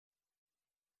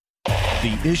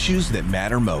The issues that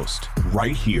matter most,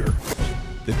 right here.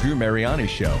 The Drew Mariani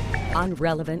Show. On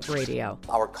Relevant Radio.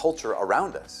 Our culture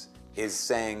around us is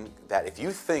saying that if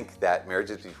you think that marriage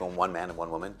is between one man and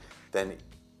one woman, then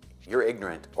you're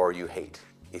ignorant or you hate.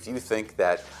 If you think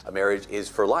that a marriage is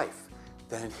for life,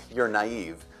 then you're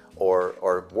naive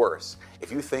or worse.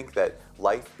 If you think that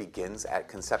life begins at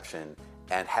conception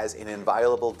and has an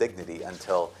inviolable dignity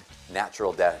until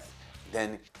natural death,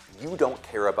 then you don't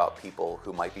care about people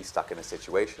who might be stuck in a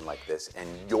situation like this, and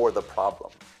you're the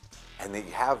problem. And then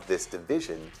you have this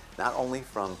division, not only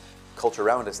from culture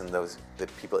around us and the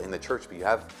people in the church, but you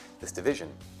have this division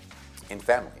in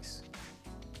families.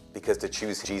 Because to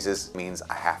choose Jesus means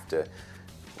I have to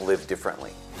live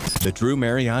differently. The Drew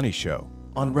Mariani Show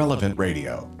on Relevant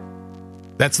Radio.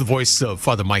 That's the voice of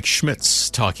Father Mike Schmitz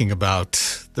talking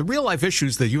about the real-life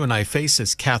issues that you and I face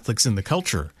as Catholics in the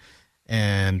culture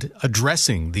and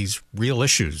addressing these real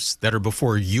issues that are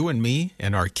before you and me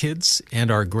and our kids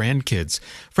and our grandkids.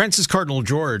 Francis Cardinal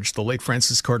George, the late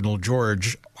Francis Cardinal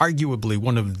George, arguably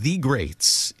one of the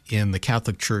greats in the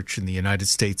Catholic Church in the United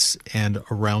States and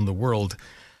around the world,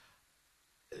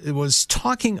 was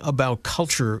talking about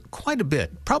culture quite a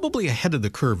bit, probably ahead of the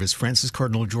curve as Francis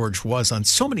Cardinal George was on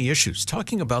so many issues,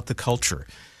 talking about the culture.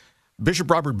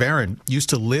 Bishop Robert Barron used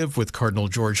to live with Cardinal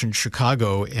George in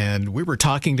Chicago, and we were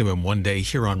talking to him one day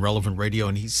here on Relevant Radio,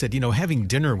 and he said, having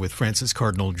dinner with Francis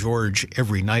Cardinal George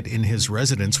every night in his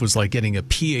residence was like getting a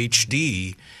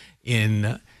PhD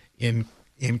in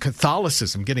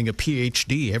Catholicism, getting a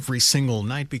PhD every single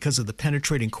night because of the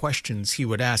penetrating questions he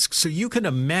would ask. So you can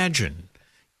imagine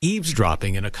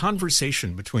eavesdropping in a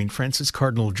conversation between Francis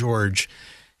Cardinal George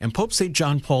and Pope St.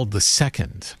 John Paul II.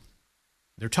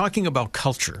 They're talking about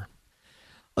culture.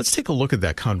 Let's take a look at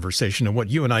that conversation and what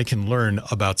you and I can learn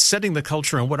about setting the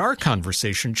culture and what our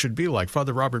conversation should be like.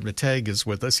 Father Robert McTiegue is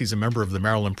with us. He's a member of the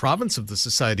Maryland Province of the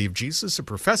Society of Jesus, a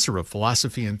professor of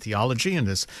philosophy and theology, and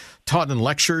has taught and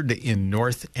lectured in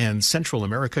North and Central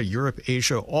America, Europe,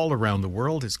 Asia, all around the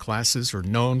world. His classes are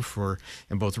known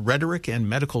in both rhetoric and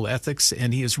medical ethics,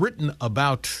 and he has written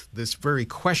about this very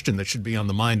question that should be on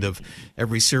the mind of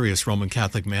every serious Roman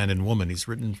Catholic man and woman. He's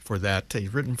written for that.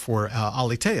 He's written for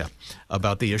Aletheia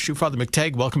about the issue. Father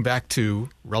McTiegue, welcome back to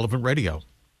Relevant Radio.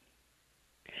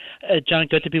 John,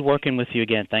 good to be working with you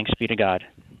again. Thanks be to God.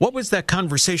 What was that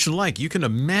conversation like? You can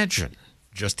imagine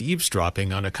just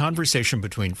eavesdropping on a conversation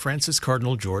between Francis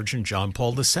Cardinal George and John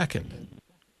Paul II.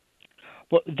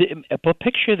 Well,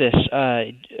 picture this.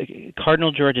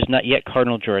 Cardinal George is not yet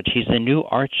Cardinal George. He's the new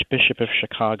Archbishop of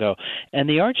Chicago. And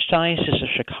the Archdiocese of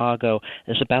Chicago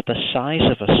is about the size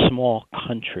of a small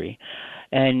country.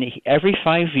 And every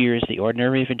 5 years, the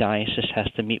ordinary of a diocese has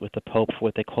to meet with the Pope for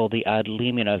what they call the ad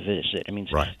limina visit. It means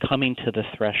coming to the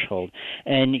threshold.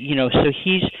 And, so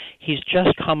he's just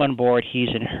come on board. He's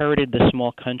inherited the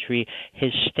small country.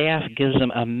 His staff gives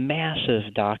him a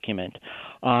massive document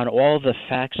on all the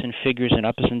facts and figures and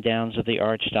ups and downs of the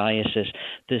Archdiocese,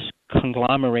 this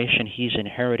conglomeration he's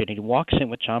inherited. He walks in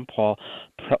with John Paul,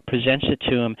 presents it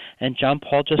to him, and John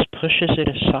Paul just pushes it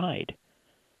aside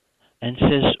and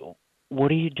says,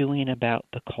 "What are you doing about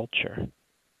the culture?"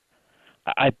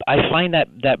 I find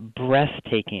that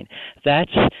breathtaking.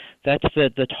 That's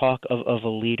the talk of a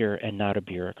leader and not a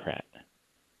bureaucrat.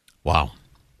 Wow.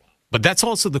 But that's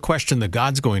also the question that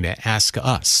God's going to ask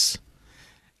us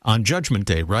on Judgment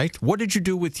Day, right? What did you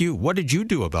do with you? What did you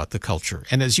do about the culture?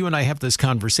 And as you and I have this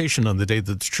conversation on the day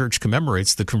that the church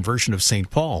commemorates the conversion of St.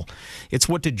 Paul, it's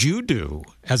what did you do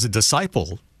as a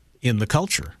disciple in the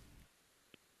culture?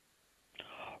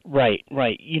 Right.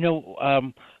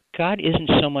 God isn't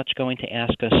so much going to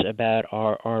ask us about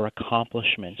our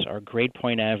accomplishments, our grade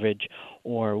point average,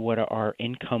 or what our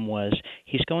income was.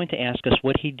 He's going to ask us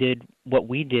what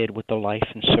we did with the life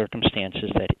and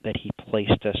circumstances that He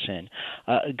placed us in.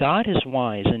 God is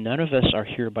wise, and none of us are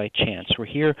here by chance. We're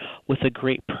here with a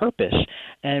great purpose,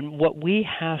 and what we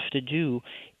have to do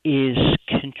is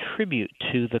contribute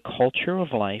to the culture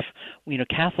of life.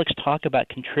 Catholics talk about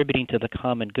contributing to the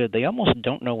common good. They almost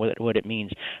don't know what it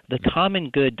means. The common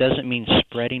good doesn't mean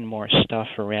spreading more stuff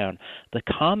around. The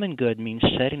common good means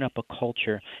setting up a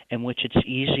culture in which it's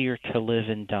easier to live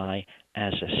and die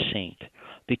as a saint,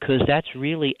 because that's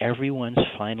really everyone's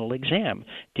final exam.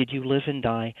 Did you live and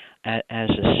die as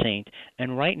a saint?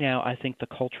 And right now, I think the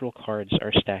cultural cards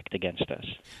are stacked against us.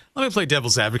 Let me play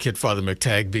devil's advocate, Father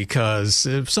McTiegue, because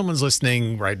if someone's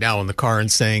listening right now in the car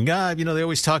and saying, they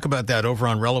always talk about that over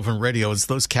on Relevant Radio. It's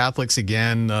those Catholics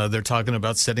again. They're talking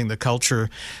about setting the culture.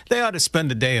 They ought to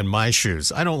spend a day in my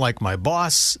shoes. I don't like my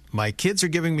boss. My kids are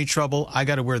giving me trouble. I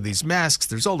got to wear these masks.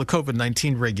 There's all the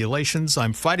COVID-19 regulations.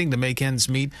 I'm fighting to make ends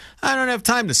meet. I don't have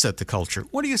time time to set the culture.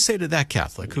 What do you say to that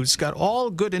Catholic who's got all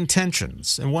good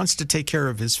intentions and wants to take care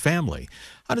of his family?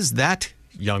 How does that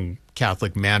young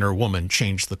Catholic man or woman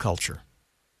change the culture?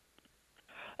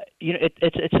 You know,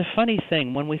 it's a funny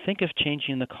thing. When we think of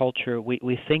changing the culture,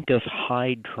 we think of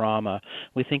high drama.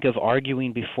 We think of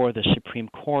arguing before the Supreme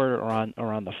Court or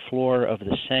on the floor of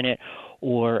the Senate,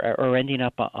 or ending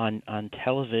up on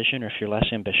television, or if you're less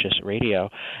ambitious, radio.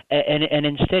 And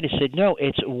instead it said, no,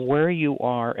 it's where you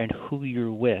are and who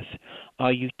you're with.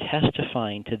 Are you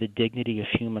testifying to the dignity of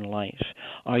human life?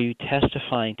 Are you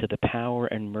testifying to the power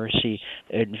and mercy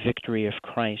and victory of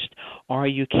Christ? Are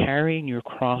you carrying your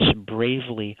cross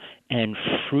bravely and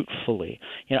fruitfully?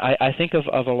 You know, I think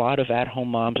of a lot of at-home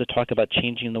moms that talk about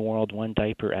changing the world one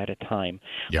diaper at a time.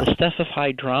 Yeah. The stuff of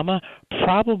high drama,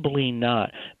 probably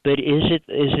not. But is it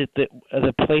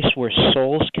the place where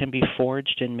souls can be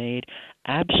forged and made?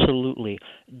 Absolutely.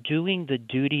 Doing the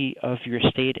duty of your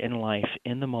state in life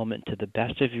in the moment to the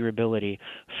best of your ability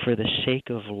for the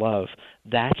sake of love,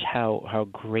 that's how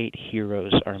great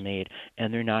heroes are made,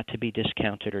 and they're not to be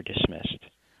discounted or dismissed.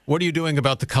 What are you doing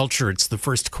about the culture? It's the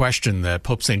first question that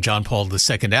Pope St. John Paul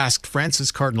II asked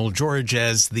Francis Cardinal George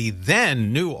as the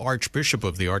then new Archbishop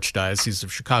of the Archdiocese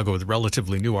of Chicago, the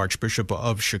relatively new Archbishop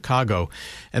of Chicago.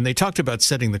 And they talked about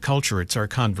setting the culture. It's our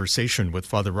conversation with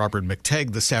Father Robert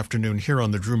McTiegue this afternoon here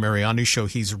on the Drew Mariani Show.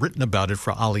 He's written about it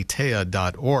for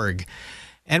aletea.org.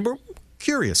 And we're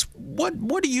curious,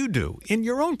 what do you do in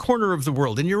your own corner of the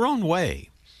world, in your own way,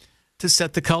 to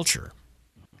set the culture?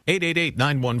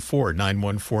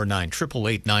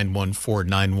 888-914-9149,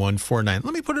 888-914-9149.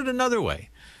 Let me put it another way.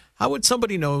 How would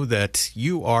somebody know that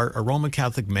you are a Roman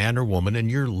Catholic man or woman and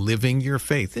you're living your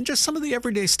faith and just some of the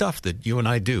everyday stuff that you and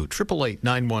I do?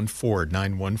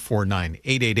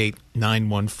 888-914-9149,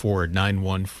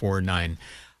 888-914-9149.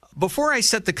 Before I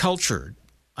set the culture,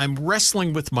 I'm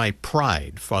wrestling with my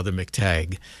pride, Father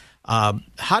McTiegue.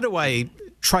 How do I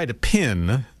try to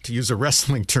pin, to use a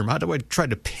wrestling term, how do I try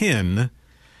to pin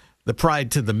the pride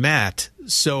to the mat,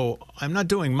 so I'm not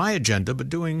doing my agenda, but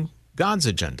doing God's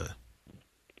agenda?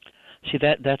 See,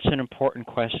 that's an important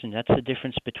question. That's the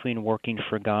difference between working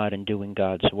for God and doing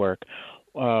God's work.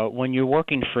 When you're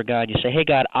working for God, you say, hey,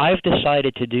 God, I've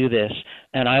decided to do this,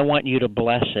 and I want you to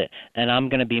bless it, and I'm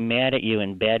going to be mad at you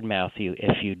and badmouth you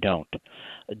if you don't.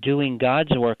 Doing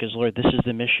God's work is, Lord, this is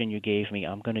the mission you gave me.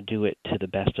 I'm going to do it to the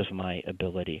best of my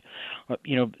ability.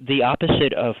 You know, the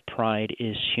opposite of pride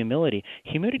is humility.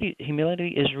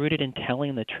 Humility is rooted in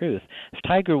telling the truth. If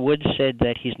Tiger Woods said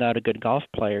that he's not a good golf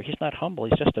player, he's not humble.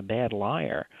 He's just a bad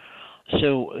liar.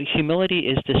 So humility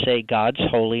is to say God's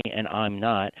holy and I'm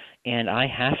not, and I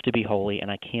have to be holy and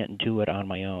I can't do it on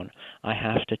my own. I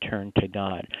have to turn to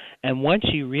God. And once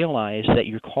you realize that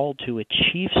you're called to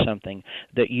achieve something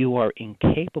that you are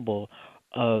incapable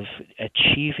of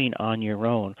achieving on your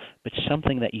own, but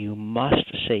something that you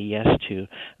must say yes to,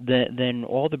 then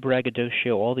all the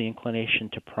braggadocio, all the inclination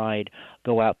to pride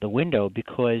go out the window,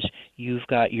 because you've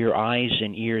got your eyes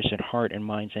and ears and heart and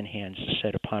minds and hands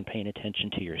set upon paying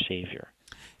attention to your Savior.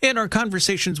 In our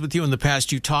conversations with you in the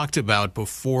past, you talked about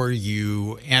before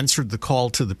you answered the call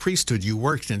to the priesthood, you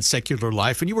worked in secular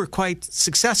life, and you were quite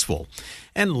successful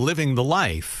and living the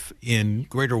life in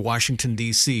greater Washington,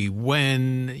 D.C.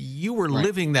 When you were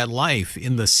living that life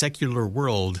in the secular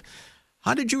world,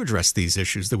 how did you address these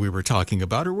issues that we were talking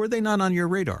about, or were they not on your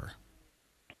radar?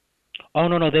 Oh,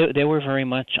 no, they were very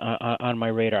much on my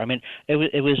radar. I mean, it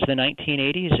was the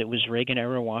 1980s. It was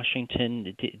Reagan-era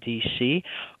Washington, D.C.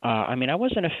 I mean, I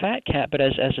wasn't a fat cat, but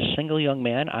as a single young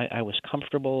man, I was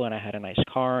comfortable, and I had a nice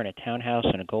car and a townhouse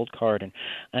and a gold card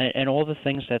and all the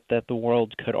things that the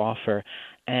world could offer.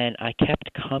 And I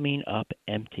kept coming up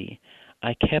empty.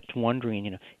 I kept wondering,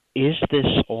 you know, is this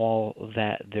all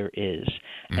that there is?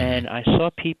 Mm-hmm. And I saw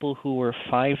people who were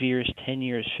 5 years, 10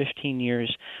 years, 15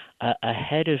 years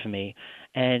ahead of me,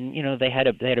 and you know they had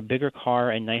a bigger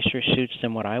car and nicer suits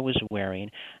than what I was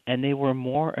wearing, and they were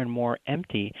more and more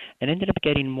empty, and ended up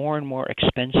getting more and more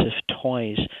expensive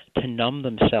toys to numb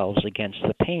themselves against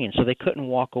the pain. So they couldn't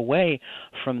walk away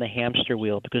from the hamster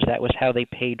wheel, because that was how they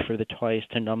paid for the toys,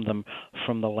 to numb them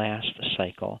from the last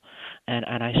cycle. And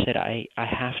I said, I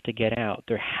have to get out.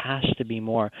 There has to be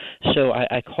more. So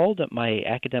I called up my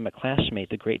academic classmate,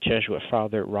 the great Jesuit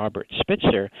Father Robert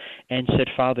Spitzer, and said,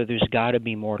 Father, there's got to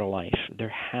be more to life.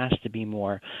 There has to be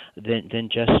more than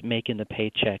just making the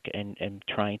paycheck and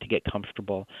trying to get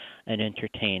comfortable and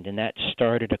entertained. And that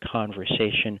started a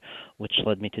conversation which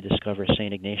led me to discover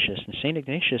St. Ignatius. And St.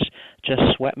 Ignatius just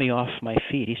swept me off my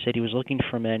feet. He said he was looking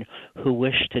for men who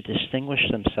wished to distinguish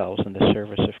themselves in the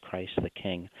service of Christ the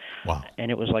King. Wow.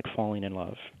 And it was like falling in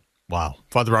love. Wow.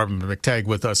 Father Robert McTiegue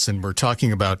with us, and we're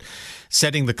talking about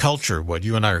setting the culture, what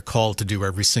you and I are called to do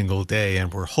every single day.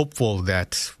 And we're hopeful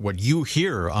that what you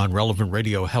hear on Relevant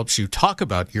Radio helps you talk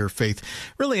about your faith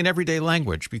really in everyday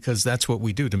language, because that's what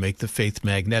we do to make the faith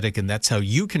magnetic, and that's how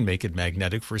you can make it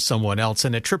magnetic for someone else.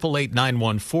 And at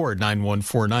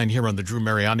 888-914-9149 here on the Drew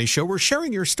Mariani Show, we're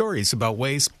sharing your stories about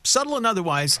ways, subtle and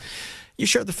otherwise, you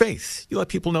share the faith. You let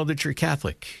people know that you're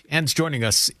Catholic. Anne's joining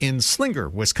us in Slinger,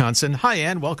 Wisconsin. Hi,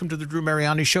 Anne. Welcome to the Drew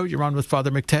Mariani Show. You're on with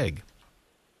Father McTiegue.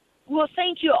 Well,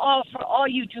 thank you all for all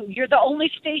you do. You're the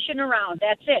only station around.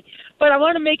 That's it. But I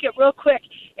want to make it real quick.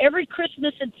 Every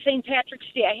Christmas and St. Patrick's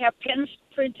Day, I have pens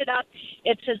printed up.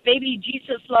 It says, "Baby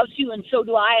Jesus loves you, and so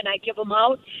do I," and I give them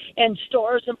out in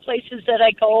stores and places that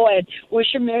I go and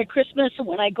wish them Merry Christmas. And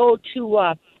when I go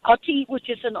to out to eat, which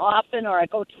isn't often, or I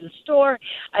go to the store,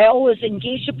 I always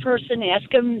engage a person, ask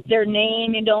them their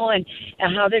name, and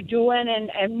how they're doing,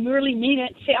 and really mean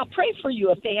it. Say, I'll pray for you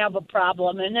if they have a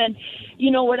problem. And then,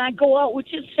 when I go out,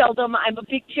 which is seldom, I'm a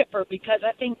big tipper, because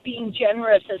I think being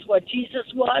generous is what Jesus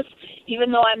was.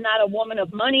 Even though I'm not a woman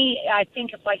of money, I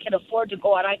think if I can afford to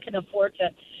go out, I can afford to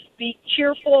be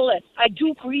cheerful. And I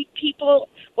do greet people,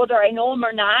 whether I know them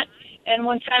or not. And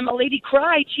one time a lady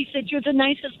cried. She said, "You're the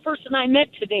nicest person I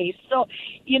met today." So,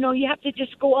 you have to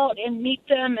just go out and meet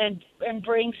them and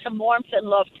bring some warmth and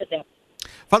love to them.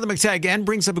 Father McTiegue, Anne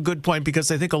brings up a good point, because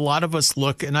I think a lot of us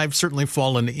look, and I've certainly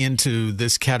fallen into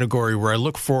this category, where I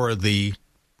look for the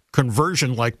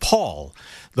conversion like Paul,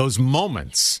 those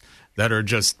moments that are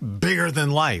just bigger than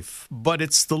life. But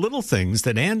it's the little things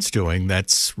that Anne's doing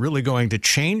that's really going to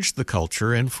change the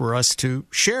culture, and for us to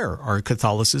share our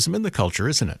Catholicism in the culture,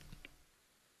 isn't it?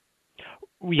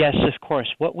 Yes, of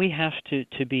course. What we have to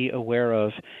be aware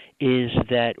of is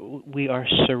that we are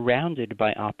surrounded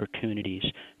by opportunities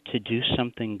to do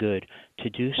something good,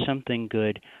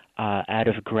 out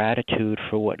of gratitude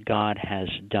for what God has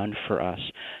done for us.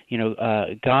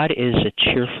 God is a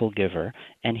cheerful giver,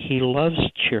 and He loves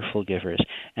cheerful givers.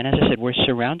 And as I said, we're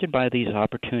surrounded by these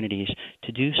opportunities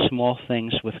to do small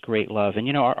things with great love.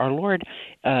 And our Lord,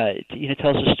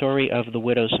 tells the story of the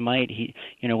widow's mite.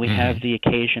 We have the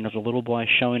occasion of the little boy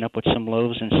showing up with some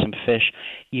loaves and some fish.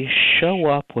 You show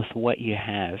up with what you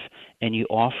have, and you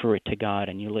offer it to God,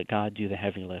 and you let God do the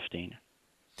heavy lifting.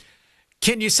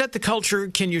 Can you set the culture?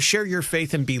 Can you share your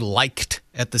faith and be liked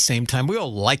at the same time? We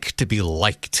all like to be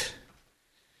liked.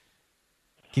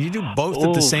 Can you do both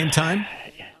at the same time?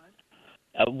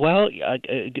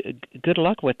 Good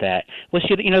luck with that. Well,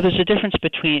 see, there's a difference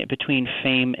between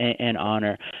fame and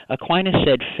honor. Aquinas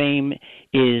said fame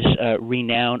is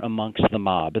renown amongst the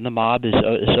mob, and the mob is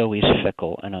always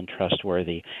fickle and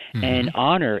untrustworthy. Mm-hmm. And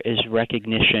honor is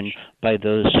recognition by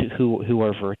those who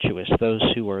are virtuous, those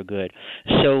who are good.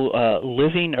 So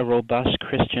living a robust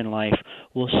Christian life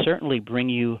will certainly bring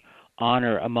you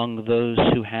honor among those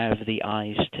who have the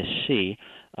eyes to see.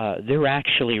 They're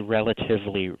actually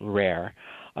relatively rare.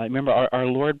 Remember, our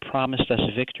Lord promised us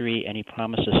victory, and He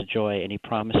promised us joy, and He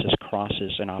promised us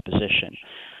crosses and opposition,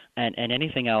 and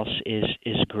anything else is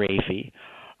gravy.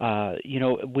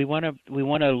 We want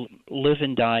to live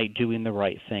and die doing the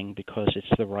right thing, because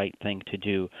it's the right thing to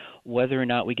do. Whether or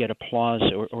not we get applause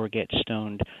or get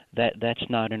stoned, that's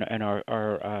not in our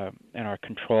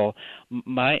control.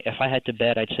 If I had to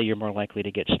bet, I'd say you're more likely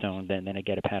to get stoned than to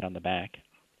get a pat on the back.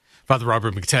 Father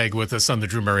Robert McTiegue with us on the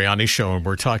Drew Mariani Show, and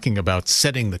we're talking about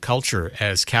setting the culture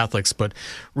as Catholics, but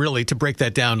really to break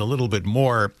that down a little bit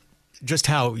more, just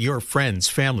how your friends,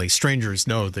 family, strangers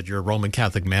know that you're a Roman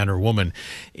Catholic man or woman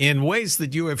in ways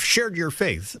that you have shared your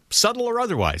faith, subtle or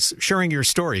otherwise, sharing your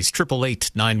stories.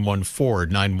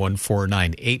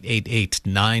 888-914-9149,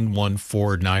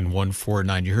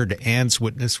 888-914-9149. You heard Anne's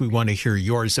witness. We want to hear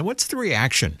yours. And what's the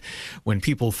reaction when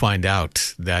people find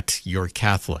out that you're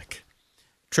Catholic?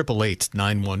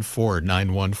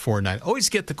 888-914-9149. Always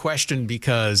get the question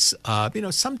because,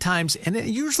 sometimes, and it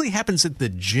usually happens at the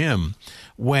gym,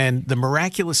 when the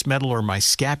miraculous medal or my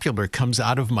scapular comes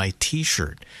out of my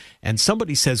T-shirt, and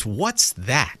somebody says, "What's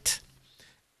that?"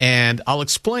 And I'll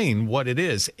explain what it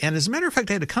is. And as a matter of fact,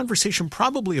 I had a conversation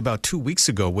probably about 2 weeks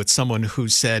ago with someone who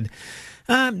said,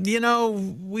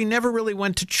 we never really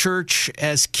went to church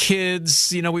as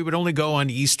kids. We would only go on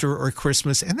Easter or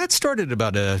Christmas. And that started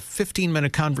about a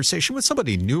 15-minute conversation with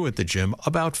somebody new at the gym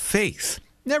about faith.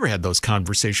 Never had those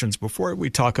conversations before. We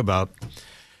talk about,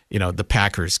 the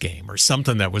Packers game or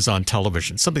something that was on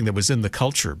television, something that was in the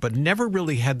culture, but never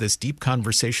really had this deep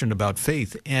conversation about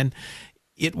faith. And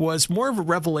it was more of a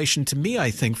revelation to me,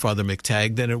 I think, Father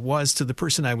McTiegue, than it was to the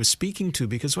person I was speaking to,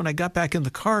 because when I got back in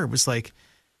the car, it was like,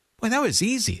 boy, that was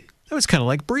easy. It was kind of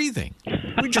like breathing.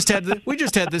 We just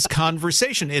had this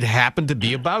conversation. It happened to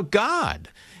be about God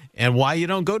and why you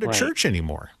don't go to church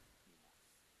anymore.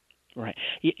 Right.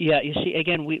 Yeah, you see,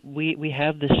 again, we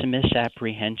have this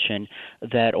misapprehension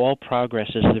that all progress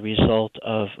is the result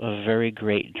of very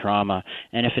great drama,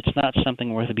 and if it's not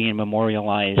something worth being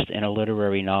memorialized in a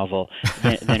literary novel,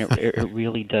 then it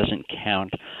really doesn't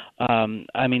count.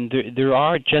 I mean, there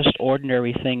are just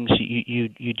ordinary things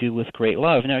you do with great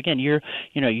love. Now, again, you're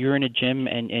in a gym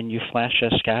and you flash a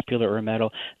scapular or a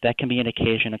medal. That can be an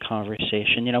occasion of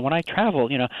conversation. When I travel,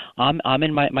 I'm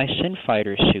in my sin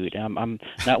fighter suit. I'm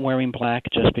not wearing black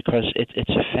just because it's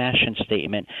a fashion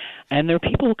statement, and there are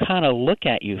people who kind of look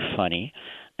at you funny.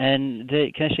 And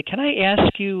can I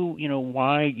ask you,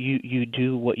 why you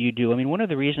do what you do? I mean, one of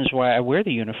the reasons why I wear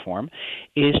the uniform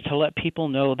is to let people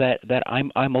know that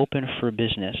I'm open for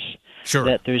business. Sure.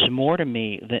 That there's more to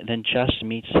me than just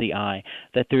meets the eye.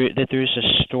 That there's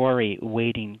a story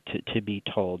waiting to be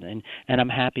told, and I'm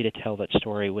happy to tell that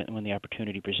story when the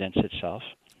opportunity presents itself.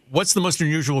 What's the most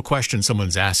unusual question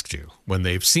someone's asked you when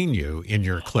they've seen you in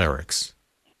your clerics?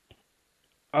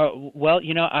 Well,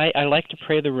 I like to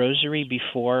pray the rosary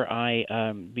before a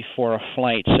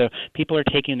flight. So people are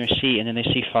taking their seat, and then they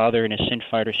see Father in a sin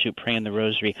fighter suit praying the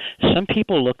rosary. Some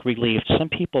people look relieved. Some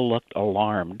people looked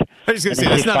alarmed. I was going to say,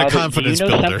 that's not a confidence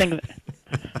builder.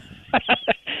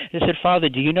 They said, Father,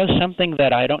 do you know something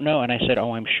that I don't know? And I said,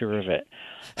 oh, I'm sure of it.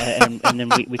 And then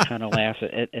we kind of laugh,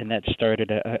 and that started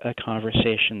a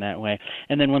conversation that way.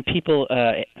 And then when people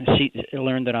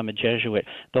learn that I'm a Jesuit,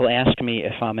 they'll ask me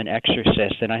if I'm an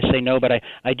exorcist, and I say no, but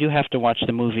I do have to watch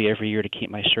the movie every year to keep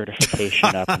my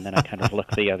certification up, and then I kind of look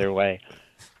the other way.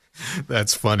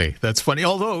 That's funny.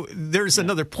 Although there's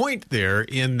another point there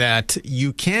in that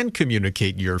you can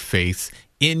communicate your faith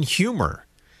in humor.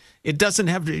 It doesn't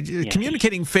have to, yes.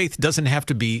 Communicating faith doesn't have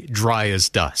to be dry as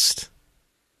dust.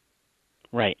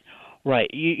 Right. I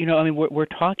mean, we're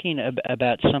talking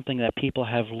about something that people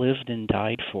have lived and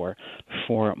died for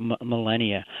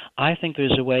millennia. I think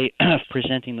there's a way of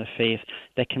presenting the faith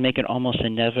that can make it almost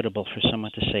inevitable for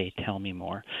someone to say, tell me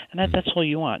more. And that's all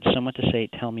you want, someone to say,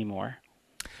 tell me more.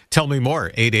 Tell me more,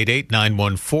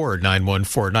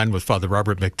 888-914-9149 with Father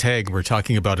Robert McTiegue. We're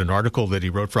talking about an article that he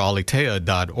wrote for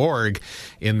aletheia.org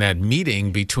in that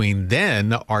meeting between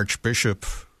then Archbishop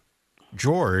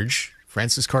George,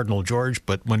 Francis Cardinal George,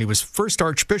 but when he was first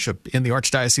Archbishop in the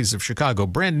Archdiocese of Chicago,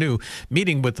 brand new,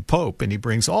 meeting with the Pope, and he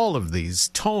brings all of these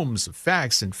tomes of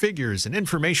facts and figures and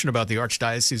information about the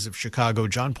Archdiocese of Chicago.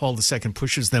 John Paul II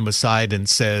pushes them aside and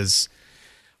says,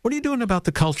 what are you doing about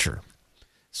the culture?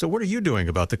 So what are you doing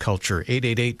about the culture?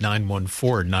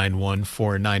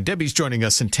 888-914-9149. Debbie's joining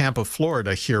us in Tampa,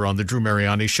 Florida, here on the Drew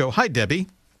Mariani Show. Hi, Debbie.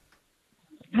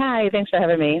 Hi, thanks for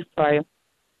having me. How are you?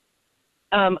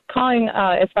 Calling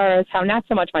as far as how not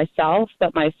so much myself,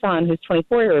 but my son, who's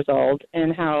 24 years old,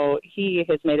 and how he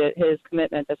has made it his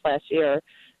commitment this last year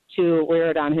to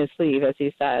wear it on his sleeve, as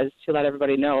he says, to let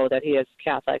everybody know that he is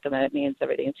Catholic and that it means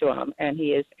everything to him. And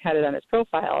he has had it on his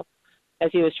profile as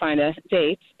he was trying to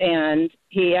date, and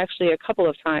he actually a couple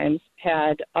of times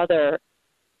had other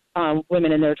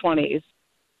women in their 20s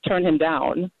turn him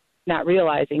down, not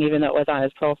realizing, even though it was on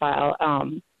his profile.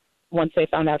 Once they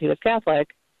found out he was Catholic,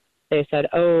 they said,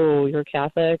 "Oh, you're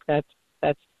Catholic? That's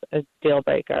a deal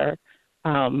breaker."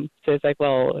 So it's like,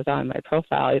 well, it was on my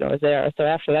profile, it was there. So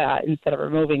after that, instead of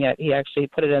removing it, he actually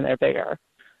put it in there bigger.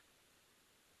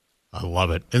 I love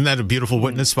it. Isn't that a beautiful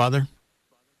witness, Father?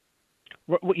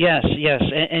 Yes.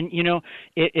 And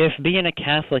if being a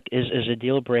Catholic is a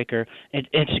deal breaker,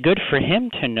 it's good for him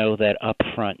to know that up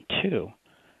front, too.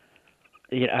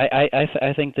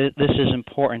 I think that this is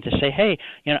important to say, hey,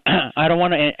 I don't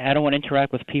want to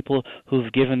interact with people who've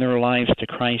given their lives to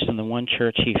Christ in the one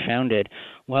church he founded.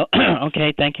 Well,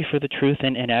 okay, thank you for the truth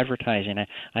and advertising.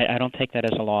 I don't take that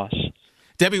as a loss.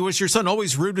 Debbie, was your son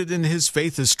always rooted in his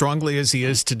faith as strongly as he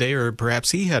is today, or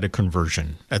perhaps he had a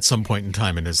conversion at some point in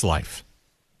time in his life?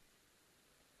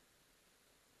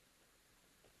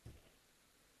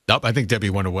 Nope, I think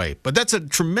Debbie went away. But that's a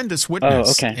tremendous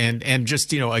witness. Oh, okay. And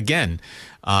just, again,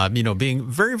 being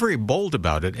very, very bold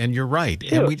about it. And you're right.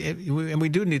 And we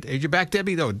do need. Are you back,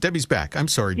 Debbie? Oh, Debbie's back. I'm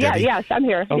sorry, Debbie. Yes, I'm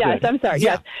here. Oh, yes, good. I'm sorry.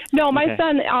 Yes. No, my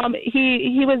son,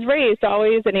 he was raised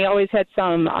always, and he always had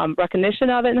some recognition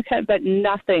of it, but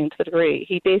nothing to the degree.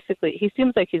 He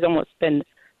seems like he's almost been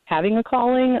having a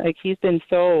calling. Like he's been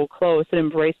so close and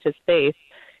embraced his faith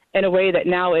in a way that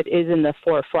now it is in the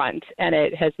forefront, and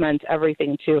it has meant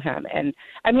everything to him. And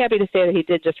I'm happy to say that he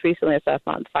did just recently, this last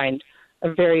month, find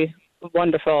a very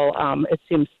wonderful, it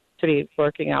seems to be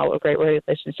working out a great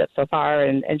relationship so far,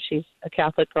 and she's a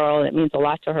Catholic girl, and it means a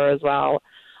lot to her as well.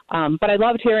 But I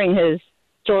loved hearing his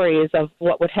stories of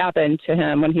what would happen to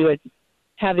him when he would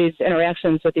have these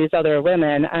interactions with these other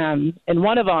women. And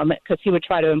one of them, because he would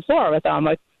try to implore with them,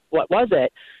 like, what was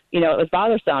it? You know, it was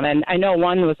bothersome. And I know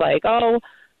one was like, oh,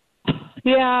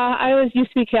 yeah,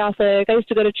 used to be Catholic. I used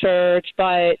to go to church.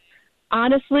 But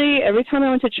honestly, every time I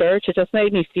went to church, it just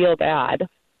made me feel bad.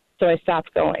 So I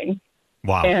stopped going.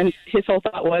 Wow. And his whole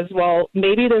thought was, well,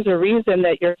 maybe there's a reason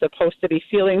that you're supposed to be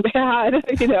feeling bad,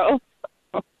 you know?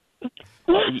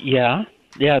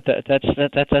 Yeah, that's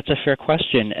a fair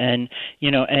question, and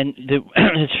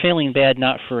it's feeling bad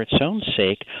not for its own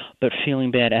sake, but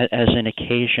feeling bad as an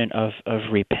occasion of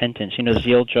repentance. You know, there's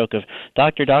the old joke of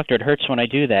doctor, it hurts when I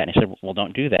do that, and he said, well,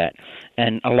 don't do that.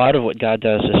 And a lot of what God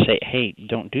does is say, hey,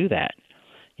 don't do that.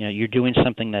 You know, you're doing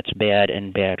something that's bad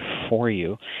and bad for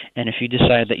you, and if you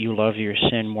decide that you love your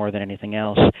sin more than anything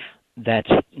else,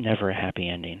 that's never a happy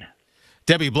ending.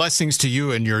 Debbie, blessings to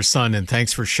you and your son, and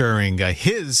thanks for sharing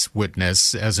his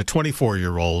witness as a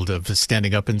 24-year-old of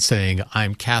standing up and saying,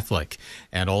 I'm Catholic,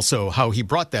 and also how he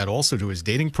brought that also to his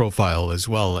dating profile as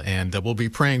well. And we'll be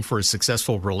praying for a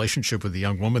successful relationship with the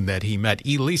young woman that he met.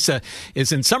 Elisa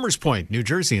is in Summers Point, New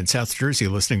Jersey, in South Jersey,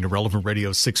 listening to Relevant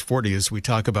Radio 640 as we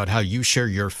talk about how you share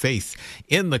your faith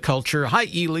in the culture. Hi,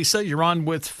 Elisa. You're on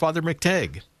with Father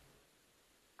McTiegue.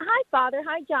 Hi, Father.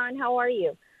 Hi, John. How are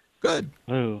you? Good.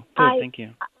 Oh, good. Thank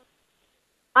you.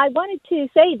 I wanted to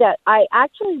say that I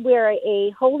actually wear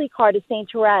a holy card of Saint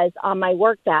Therese on my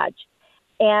work badge.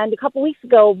 And a couple weeks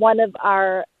ago, one of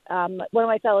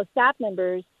my fellow staff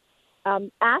members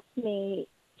asked me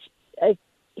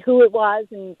who it was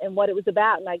and what it was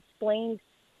about. And I explained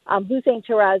who Saint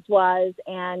Therese was,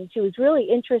 and she was really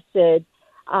interested.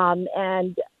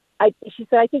 She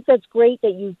said, I think that's great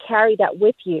that you carry that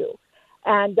with you.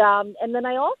 And then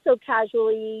I also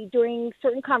casually, during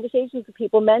certain conversations with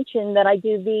people, mentioned that I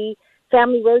do the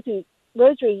family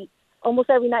rosary almost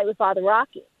every night with Father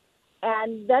Rocky.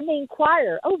 And then they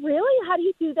inquire, oh, really? How do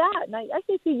you do that? And I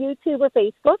say through YouTube or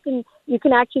Facebook, and you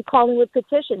can actually call in with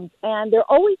petitions. And they're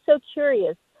always so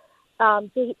curious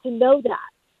to know that.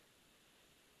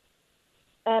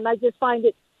 And I just find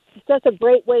it just a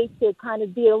great way to kind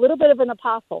of be a little bit of an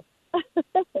apostle.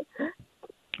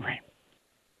 Right.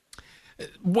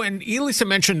 When Elisa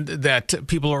mentioned that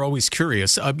people are always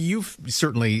curious, you've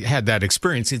certainly had that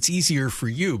experience. It's easier for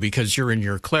you because you're in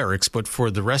your clerics, but for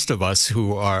the rest of us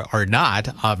who are not,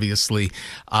 obviously,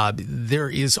 there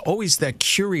is always that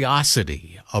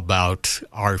curiosity about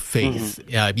our faith.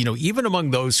 Mm-hmm. Even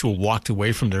among those who walked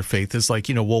away from their faith, is like,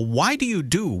 well, why do you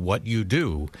do what you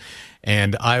do?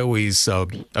 And I always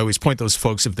point those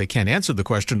folks, if they can't answer the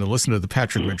question, to listen to the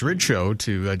Patrick Madrid show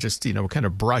to just, kind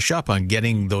of brush up on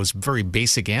getting those very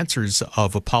basic answers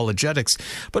of apologetics.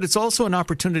 But it's also an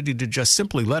opportunity to just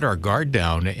simply let our guard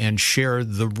down and share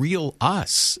the real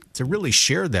us, to really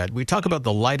share that. We talk about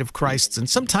the light of Christ, and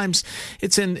sometimes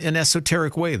it's in an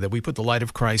esoteric way that we put the light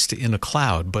of Christ in a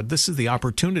cloud. But this is the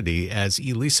opportunity, as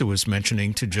Elisa was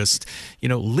mentioning, to just,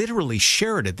 literally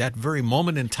share it at that very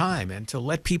moment in time and to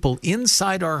let people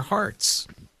inside our hearts.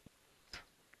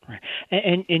 Right.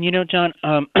 And John,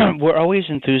 we're always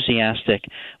enthusiastic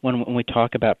when we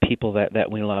talk about people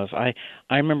that we love. I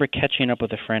remember catching up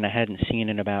with a friend I hadn't seen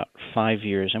in about 5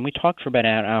 years, and we talked for about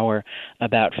an hour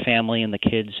about family and the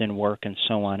kids and work and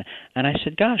so on. And I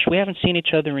said, gosh, we haven't seen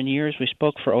each other in years. We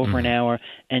spoke for over an hour,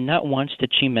 and not once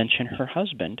did she mention her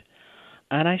husband.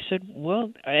 And I said, well,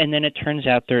 and then it turns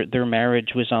out their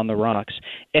marriage was on the rocks.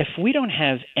 If we don't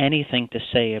have anything to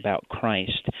say about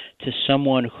Christ to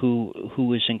someone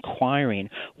who is inquiring,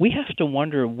 we have to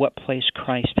wonder what place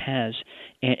Christ has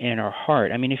in our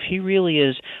heart. I mean, if he really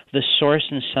is the source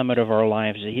and summit of our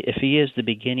lives, if he is the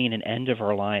beginning and end of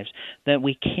our lives, then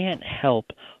we can't help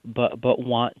but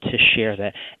want to share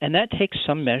that. And that takes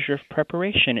some measure of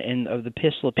preparation. In the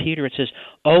Epistle of Peter, it says,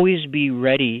 always be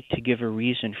ready to give a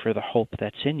reason for the hope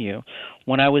that's in you.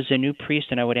 When I was a new priest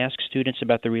and I would ask students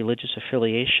about their religious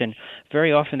affiliation,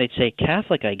 very often they'd say,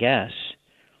 Catholic, I guess.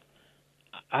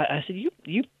 I said,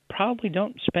 you probably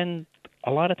don't spend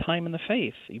a lot of time in the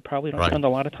faith. You probably don't spend a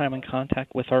lot of time in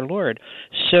contact with our Lord.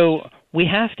 So we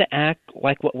have to act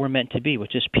like what we're meant to be,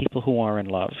 which is people who are in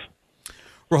love.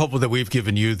 We're hopeful that we've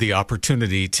given you the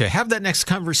opportunity to have that next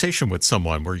conversation with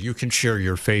someone where you can share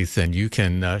your faith and you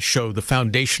can show the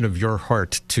foundation of your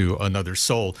heart to another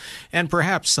soul. And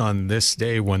perhaps on this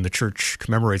day when the church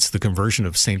commemorates the conversion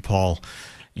of St. Paul,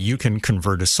 you can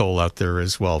convert a soul out there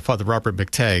as well. Father Robert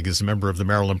McTiegue is a member of the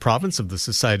Maryland Province of the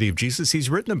Society of Jesus. He's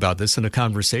written about this in a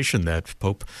conversation that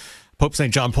Pope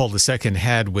St. John Paul II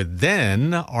had with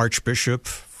then Archbishop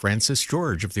Francis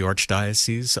George of the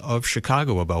Archdiocese of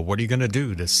Chicago about what are you going to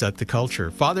do to set the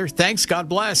culture. Father, thanks. God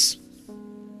bless.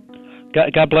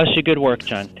 God bless you. Good work,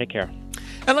 John. Take care.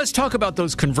 And let's talk about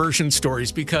those conversion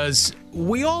stories, because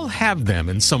we all have them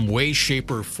in some way,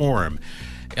 shape, or form.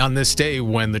 On this day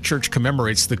when the church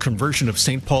commemorates the conversion of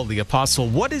St. Paul the Apostle,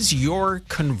 what is your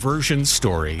conversion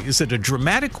story? Is it a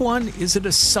dramatic one? Is it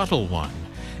a subtle one?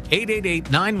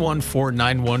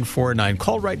 888-914-9149.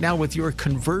 Call right now with your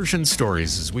conversion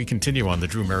stories as we continue on the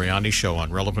Drew Mariani Show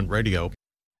on Relevant Radio.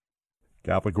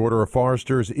 Catholic Order of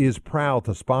Foresters is proud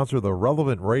to sponsor the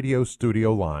Relevant Radio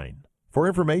studio line. For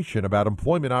information about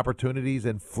employment opportunities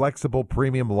and flexible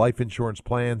premium life insurance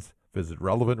plans, visit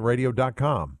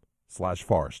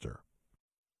relevantradio.com/Forester.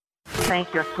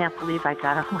 Thank you. I can't believe I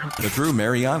got on. The Drew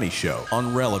Mariani Show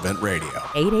on Relevant Radio.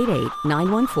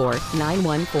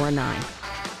 888-914-9149.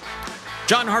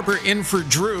 John Harper in for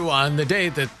Drew on the day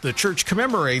that the church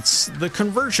commemorates the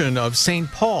conversion of St.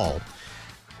 Paul.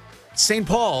 St.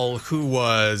 Paul, who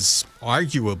was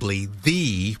arguably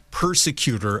the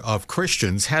persecutor of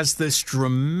Christians, has this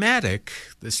dramatic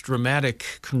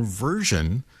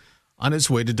conversion on his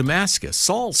way to Damascus.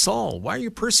 Saul, Saul, why are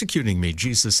you persecuting me?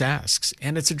 Jesus asks.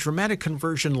 And it's a dramatic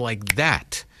conversion like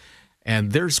that.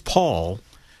 And there's Paul,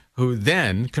 who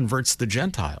then converts the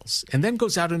Gentiles and then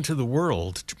goes out into the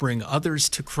world to bring others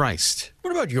to Christ.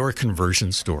 What about your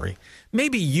conversion story?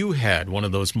 Maybe you had one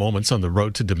of those moments on the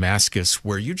road to Damascus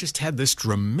where you just had this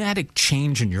dramatic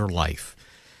change in your life.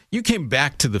 You came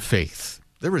back to the faith.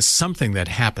 There was something that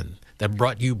happened that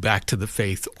brought you back to the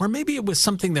faith, or maybe it was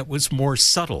something that was more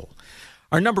subtle.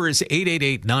 Our number is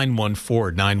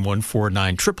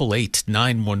 888-914-9149,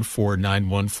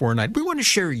 888-914-9149. We want to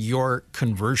share your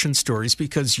conversion stories,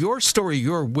 because your story,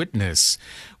 your witness,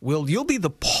 you'll be the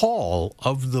Paul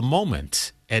of the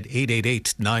moment at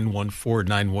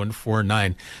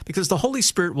 888-914-9149, because the Holy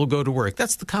Spirit will go to work.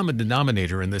 That's the common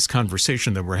denominator in this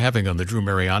conversation that we're having on the Drew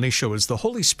Mariani Show, is the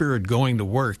Holy Spirit going to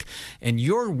work, and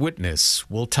your witness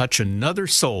will touch another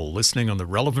soul listening on the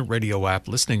Relevant Radio app,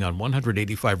 listening on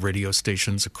 185 radio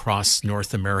stations across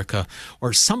North America,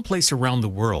 or someplace around the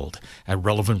world at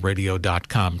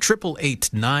relevantradio.com.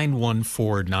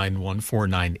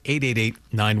 888-914-9149,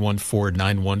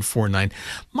 888-914-9149.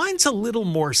 Mine's a little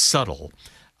more subtle.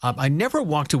 I never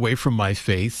walked away from my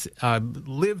faith,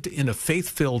 lived in a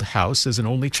faith-filled house as an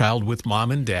only child with mom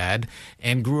and dad,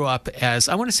 and grew up as,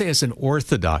 I want to say, as an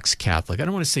Orthodox Catholic. I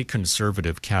don't want to say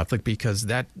conservative Catholic, because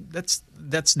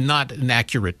that's not an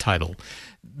accurate title.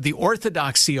 The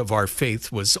orthodoxy of our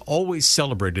faith was always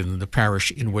celebrated in the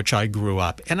parish in which I grew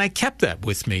up, and I kept that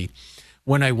with me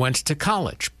when I went to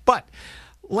college. But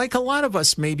like a lot of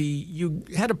us, maybe you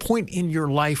had a point in your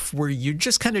life where you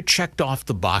just kind of checked off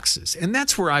the boxes. And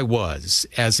that's where I was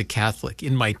as a Catholic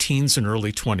in my teens and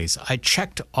early 20s. I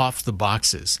checked off the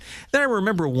boxes. Then I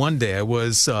remember one day I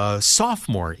was a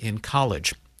sophomore in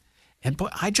college. And boy,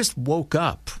 I just woke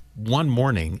up one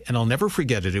morning, and I'll never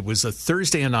forget it. It was a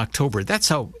Thursday in October. That's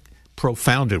how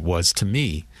profound it was to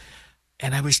me.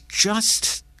 And I was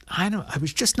just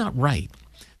not right.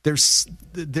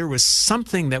 There was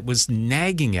something that was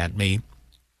nagging at me,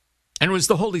 and it was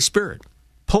the Holy Spirit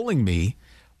pulling me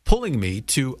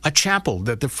to a chapel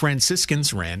that the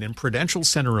Franciscans ran in Prudential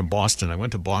Center in Boston. I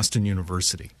went to Boston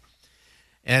University.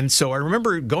 And so I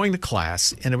remember going to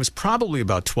class, and it was probably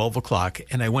about 12 o'clock,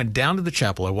 and I went down to the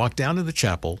chapel. I walked down to the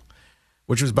chapel,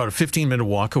 which was about a 15-minute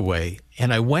walk away,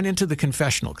 and I went into the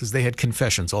confessional, because they had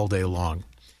confessions all day long.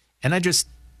 And I just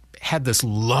had this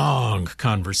long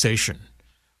conversation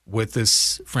with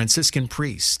this Franciscan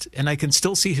priest, and I can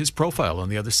still see his profile on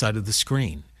the other side of the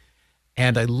screen.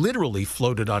 And I literally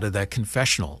floated out of that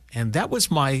confessional, and that was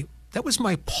my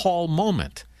Paul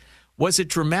moment. Was it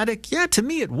dramatic? Yeah, to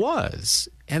me it was.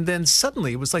 And then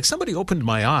suddenly it was like somebody opened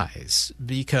my eyes,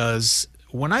 because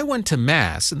when I went to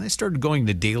Mass, and I started going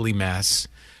to daily Mass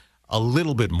a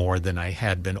little bit more than I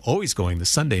had been always going to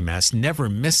Sunday Mass, never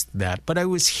missed that, but I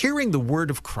was hearing the word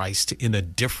of Christ in a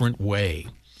different way.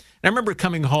 I remember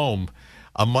coming home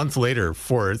a month later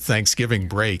for Thanksgiving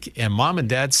break, and Mom and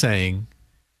Dad saying,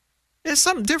 there's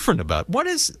something different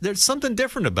there's something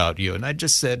different about you. And I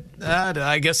just said,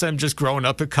 I guess I'm just growing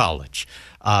up at college.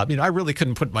 I really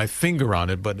couldn't put my finger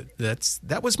on it, but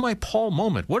that was my Paul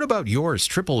moment. What about yours?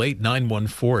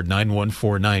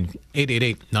 888-914-9149,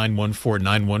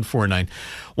 888-914-9149.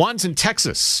 Juan's in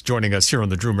Texas, joining us here on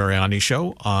the Drew Mariani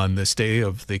Show on this day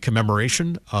of the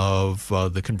commemoration of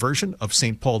the conversion of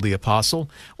St. Paul the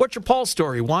Apostle. What's your Paul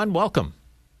story, Juan? Welcome.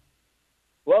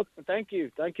 Well, thank you.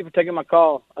 Thank you for taking my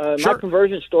call. Sure. My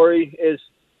conversion story is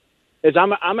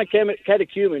I'm a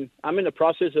catechumen. I'm in the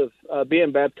process of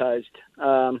being baptized.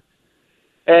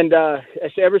 And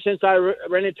ever since I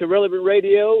ran into Relevant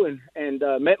Radio and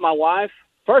met my wife,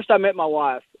 first I met my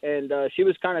wife, and she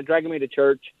was kind of dragging me to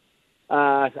church.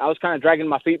 I was kind of dragging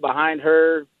my feet behind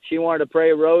her. She wanted to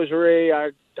pray a rosary.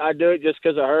 I do it just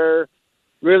because of her.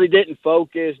 Really didn't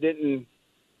focus, didn't,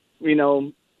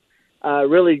 really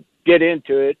get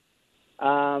into it.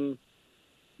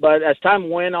 But as time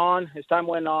went on,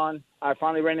 I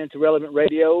finally ran into Relevant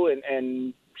Radio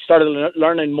and started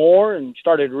learning more and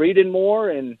started reading more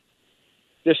and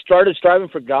just started striving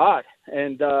for God.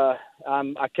 And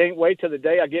I can't wait till the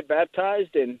day I get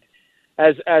baptized. And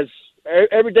as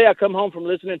every day I come home from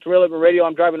listening to Relevant Radio,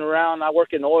 I'm driving around. I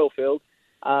work in the oil field.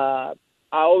 I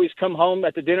always come home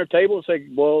at the dinner table and say,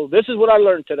 well, this is what I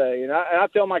learned today. And I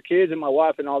tell my kids and my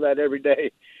wife and all that every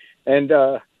day. And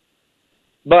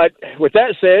but with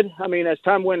that said, as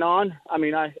time went on,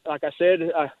 like I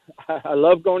said, I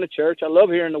love going to church. I love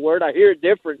hearing the word. I hear it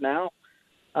different now.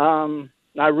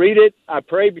 I read it. I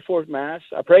pray before Mass.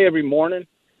 I pray every morning.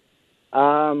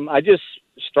 I just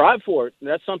strive for it.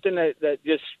 That's something that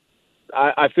just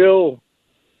I feel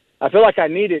like I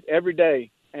need it every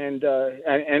day, and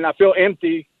I feel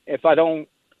empty if I don't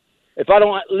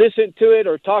listen to it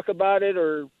or talk about it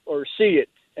or see it.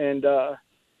 And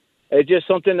it's just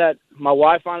something that my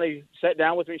wife finally sat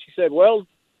down with me. She said, well,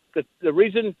 the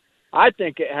reason I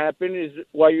think it happened is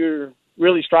why you're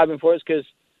really striving for it is because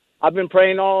I've been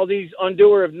praying all these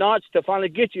undoer of knots to finally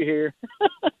get you here.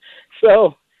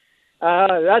 So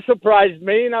that surprised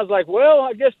me. And I was like, well,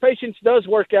 I guess patience does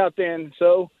work out then.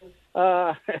 So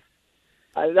that's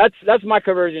my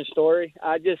conversion story.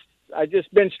 I just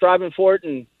been striving for it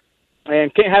and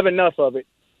can't have enough of it.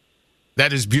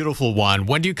 That is beautiful, Juan.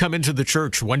 When do you come into the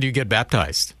church? When do you get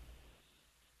baptized?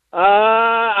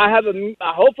 I have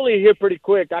hopefully here pretty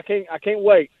quick. I can't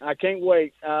wait.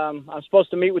 I'm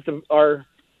supposed to meet with our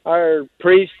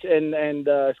priest and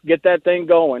get that thing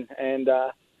going. And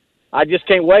I just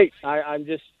can't wait. I'm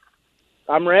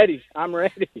ready.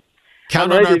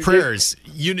 Count on our prayers.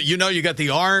 You know you got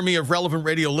the army of Relevant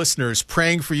Radio listeners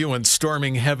praying for you and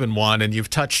storming heaven, Juan, and you've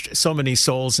touched so many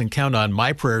souls, and count on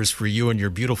my prayers for you and your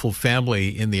beautiful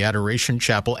family in the Adoration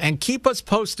Chapel. And keep us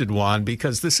posted, Juan,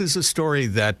 because this is a story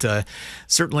that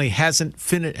certainly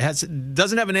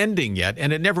doesn't have an ending yet,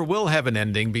 and it never will have an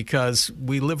ending because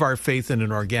we live our faith in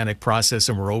an organic process,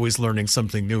 and we're always learning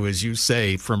something new, as you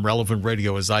say, from Relevant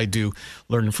Radio, as I do,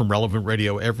 learning from Relevant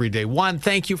Radio every day. Juan,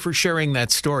 thank you for sharing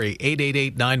that story.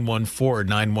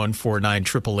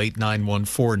 888-914-9149,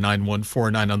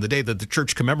 888-914-9149. On the day that the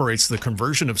church commemorates the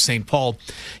conversion of St. Paul,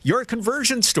 your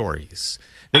conversion stories,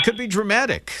 they could be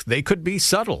dramatic. They could be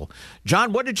subtle.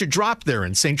 John, what did you drop there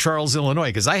in St. Charles, Illinois?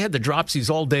 Because I had the dropsies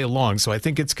all day long, so I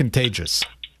think it's contagious.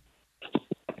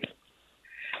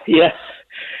 Yeah.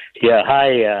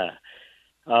 Hi.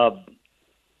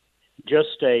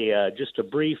 Just a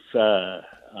brief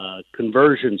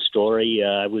conversion story.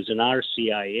 I was in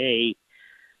RCIA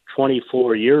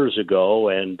 24 years ago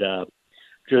and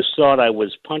just thought I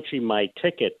was punching my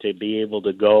ticket to be able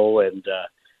to go and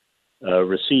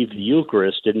receive the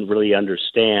Eucharist. Didn't really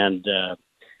understand,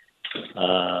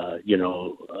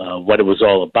 what it was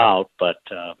all about. But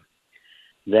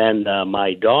then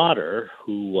my daughter,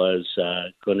 who was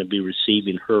going to be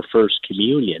receiving her first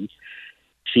communion,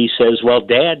 she says, well,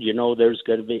 Dad, there's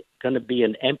going to be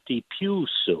an empty pew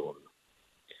soon.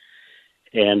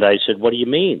 And I said, what do you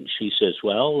mean? She says,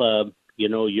 well,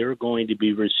 you're going to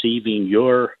be receiving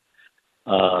your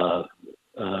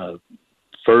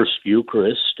first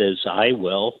Eucharist, as I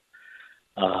will.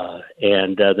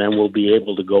 And then we'll be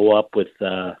able to go up with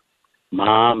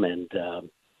Mom and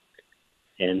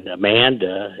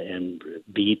Amanda and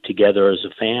be together as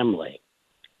a family.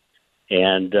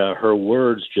 And her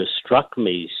words just struck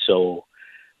me so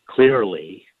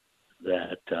clearly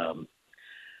that,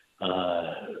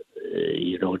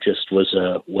 just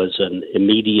was an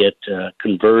immediate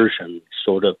conversion.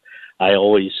 Sort of, I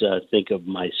always think of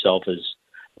myself as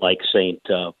like St.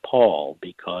 Paul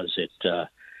because it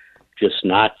just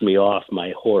knocked me off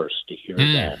my horse to hear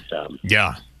that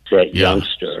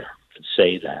youngster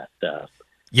say that.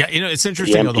 Yeah, it's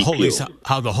interesting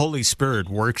how the Holy Spirit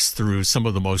works through some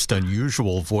of the most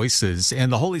unusual voices, and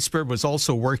the Holy Spirit was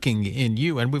also working in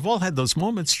you. And we've all had those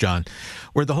moments, John,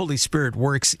 where the Holy Spirit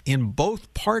works in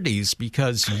both parties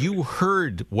because you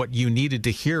heard what you needed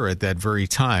to hear at that very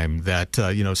time that,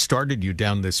 started you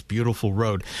down this beautiful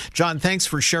road. John, thanks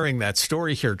for sharing that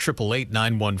story here,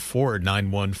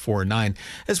 888-914-9149.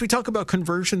 As we talk about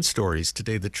conversion stories,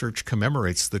 today the church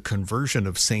commemorates the conversion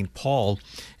of St. Paul,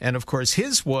 and of course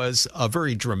his was a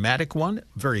very dramatic one,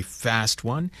 very fast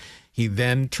one. He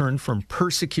then turned from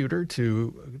persecutor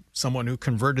to someone who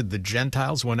converted the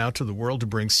Gentiles, went out to the world to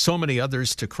bring so many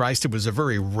others to Christ. It was a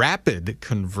very rapid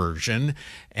conversion,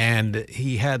 and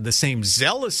he had the same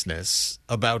zealousness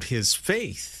about his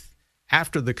faith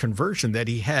after the conversion that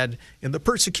he had in the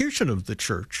persecution of the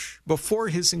church before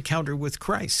his encounter with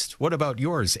Christ. What about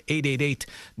yours?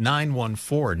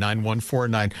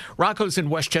 888-914-9149. Rocco's in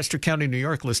Westchester County, New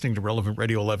York, listening to Relevant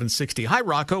Radio 1160. Hi,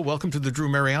 Rocco. Welcome to the Drew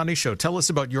Mariani Show. Tell us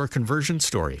about your conversion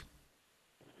story.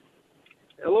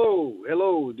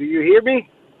 Hello. Do you hear me?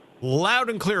 Loud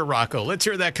and clear, Rocco. Let's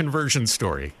hear that conversion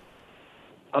story.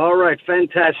 All right,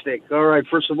 fantastic. All right,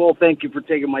 first of all, thank you for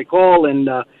taking my call, and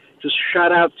just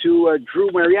shout out to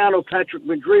Drew Mariano, Patrick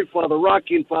Madrid, Father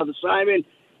Rocky, and Father Simon.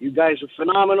 You guys are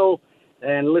phenomenal,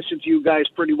 and listen to you guys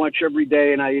pretty much every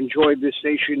day, and I enjoy this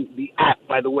station. The app,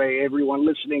 by the way, everyone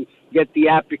listening, get the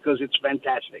app because it's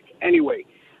fantastic. Anyway,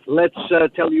 let's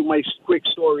tell you my quick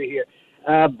story here.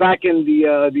 Back in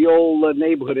the old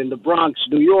neighborhood in the Bronx,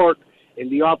 New York, in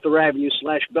the Arthur Avenue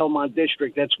 / Belmont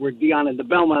district, that's where Dion and the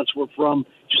Belmonts were from.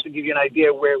 Just to give you an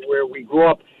idea where we grew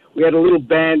up, we had a little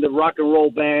band, a rock and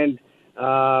roll band,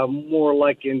 more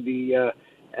like in the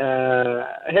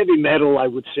heavy metal, I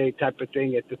would say, type of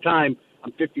thing at the time.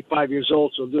 I'm 55 years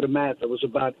old, so do the math. I was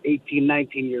about 18,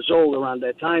 19 years old around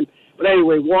that time. But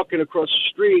anyway, walking across the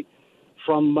street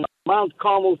from Mount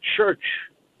Carmel Church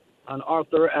on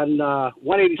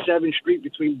 187th Street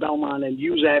between Belmont and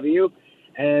Hughes Avenue,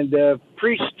 and a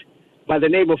priest by the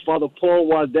name of Father Paul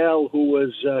Waddell, who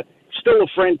was still a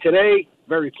friend today,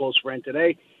 very close friend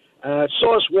today,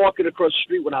 saw us walking across the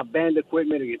street with our band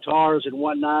equipment and guitars and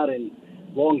whatnot and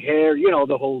long hair,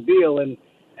 the whole deal. And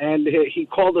he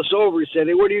called us over. He said,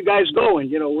 "Hey, where are you guys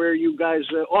going? Where are you guys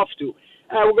off to?"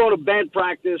 We're going to band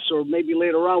practice, or maybe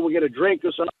later on we'll get a drink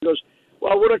or something. He goes,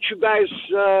 "Well, why don't you guys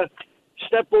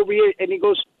step over here?" And he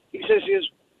says,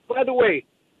 "By the way,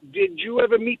 did you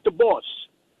ever meet the boss?"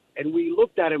 And we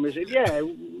looked at him and said, "Yeah,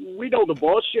 we know the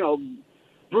boss,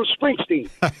 Bruce Springsteen."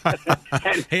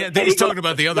 He's talking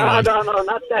about the other one. No,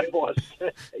 not that boss.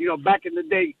 Back in the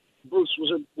day, Bruce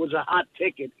was a hot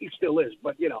ticket. He still is,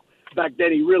 but back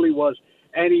then he really was.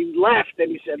 And he laughed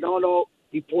and he said, "No."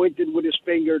 He pointed with his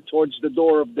finger towards the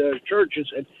door of the church and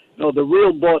said, "No, the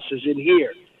real boss is in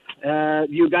here.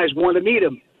 You guys want to meet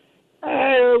him?"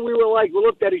 We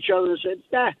looked at each other and said,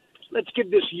 let's give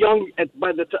this young.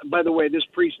 By the way, this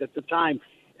priest at the time,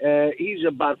 he's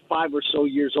about 5 or so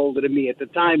years older than me. At the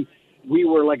time, we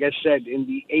were, like I said, in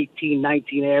the 18,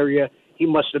 19 area. He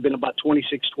must have been about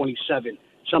 26, 27,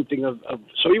 something of.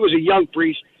 So he was a young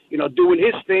priest, doing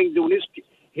his thing, doing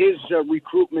his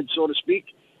recruitment, so to speak.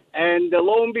 And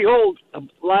lo and behold, a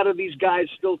lot of these guys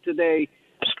still today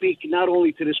speak not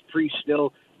only to this priest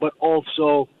still, but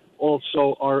also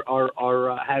are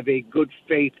have a good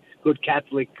faith, good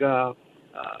Catholic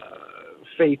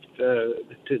faith to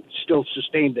still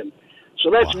sustain them.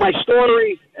 So that's my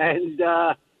story, and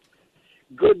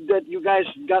good that you guys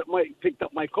picked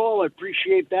up my call. I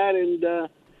appreciate that,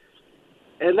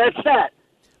 and that's that.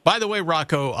 By the way,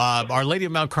 Rocco, Our Lady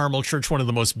of Mount Carmel Church, one of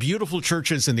the most beautiful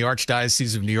churches in the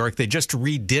Archdiocese of New York. They just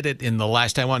redid it in the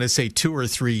last, I want to say, 2 or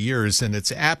 3 years, and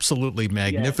it's absolutely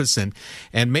magnificent. Yes.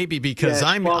 And maybe because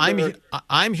I'm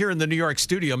here in the New York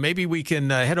studio, maybe we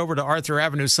can head over to Arthur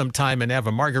Avenue sometime and have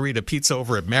a margarita pizza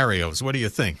over at Mario's. What do you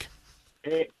think?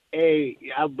 Hey,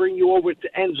 I'll bring you over to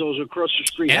Enzo's across the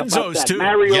street. Enzo's too.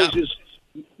 Mario's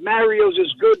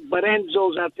is good, but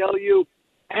Enzo's, I'll tell you.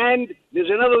 And there's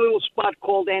another little spot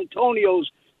called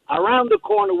Antonio's around the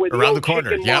corner where the old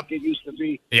chicken market used to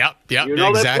be. Yep,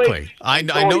 exactly. I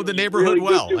know the neighborhood really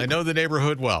well. I know the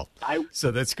neighborhood well.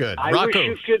 So that's good. I Rocco.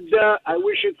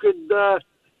 wish you could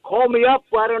call me up.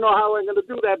 I don't know how I'm going to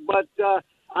do that, but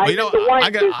I'm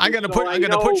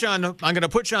going to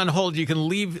put you on hold. You can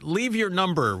leave your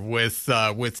number with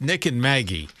Nick and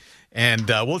Maggie. And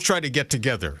we'll try to get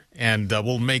together, and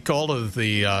we'll make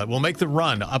the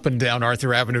run up and down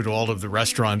Arthur Avenue to all of the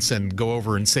restaurants and go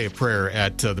over and say a prayer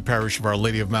at the parish of Our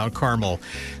Lady of Mount Carmel.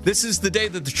 This is the day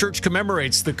that the church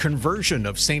commemorates the conversion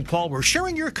of St. Paul. We're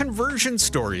sharing your conversion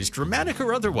stories, dramatic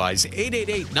or otherwise.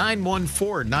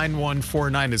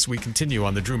 888-914-9149 as we continue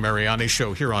on the Drew Mariani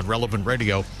Show here on Relevant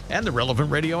Radio and the Relevant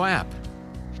Radio app.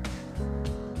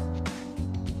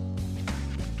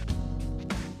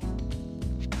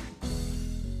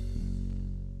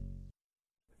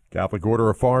 Catholic Order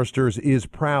of Foresters is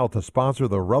proud to sponsor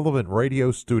the Relevant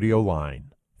Radio studio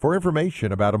line. For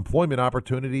information about employment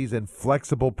opportunities and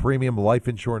flexible premium life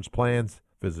insurance plans,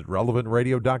 visit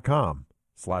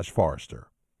relevantradio.com/Forester.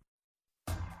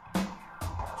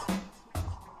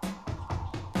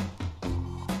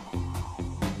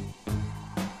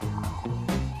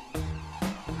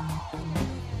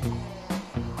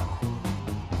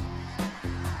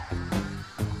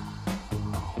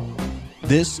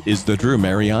 This is the Drew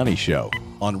Mariani Show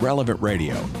on Relevant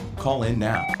Radio. Call in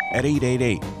now at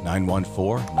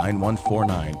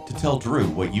 888-914-9149 to tell Drew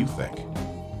what you think.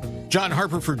 John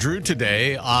Harper for Drew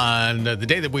today on the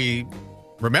day that we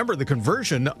remember the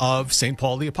conversion of St.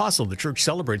 Paul the Apostle. The church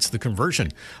celebrates the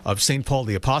conversion of St. Paul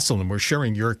the Apostle, and we're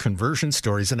sharing your conversion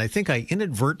stories. And I think I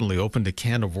inadvertently opened a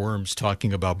can of worms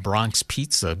talking about Bronx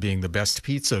pizza being the best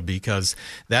pizza, because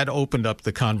that opened up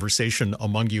the conversation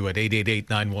among you at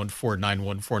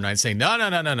 888-914-9149 saying,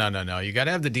 no. You got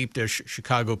to have the deep dish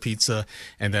Chicago pizza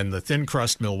and then the thin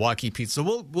crust Milwaukee pizza.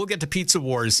 We'll get to pizza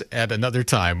wars at another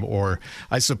time, or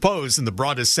I suppose in the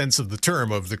broadest sense of the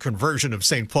term of the conversion of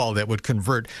St. Paul that would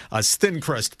convert us thin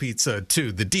crust pizza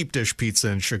to the deep dish pizza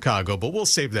in Chicago, but we'll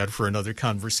save that for another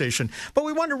conversation. But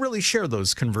we want to really share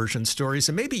those conversion stories,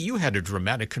 and maybe you had a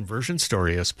dramatic conversion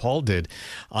story as Paul did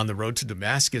on the road to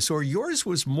Damascus, or yours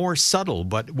was more subtle.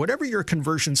 But whatever your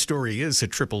conversion story is, at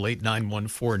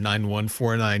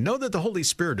 888-914-9149, know that the Holy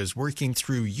Spirit is working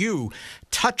through you,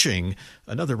 touching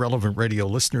another Relevant Radio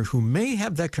listener who may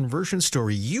have that conversion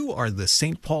story. You are the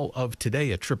St. Paul of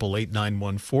today at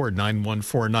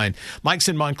 888-914-9149. Mike's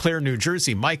in Montclair, New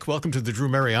Jersey. Mike, welcome to the Drew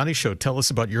Mariani Show. Tell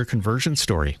us about your conversion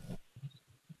story.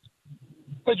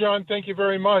 Hi, John. Thank you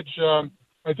very much. I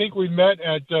think we met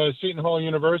at Seton Hall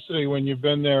University when you've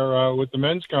been there with the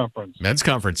men's conference. Men's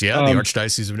conference, yeah, the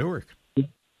Archdiocese of Newark. Yeah,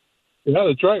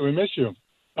 that's right. We miss you.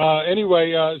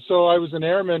 Anyway, so I was an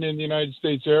airman in the United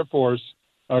States Air Force,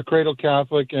 cradle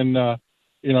Catholic, and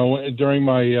during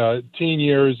my teen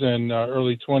years and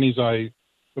early 20s, I,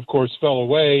 of course, fell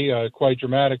away quite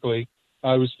dramatically.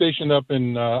 I was stationed up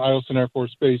in Eielson Air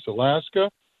Force Base,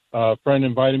 Alaska. A friend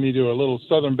invited me to a little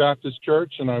Southern Baptist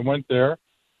church, and I went there.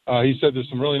 He said there's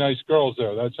some really nice girls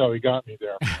there. That's how he got me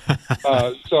there.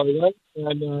 So I went,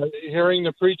 and hearing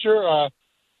the preacher,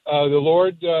 the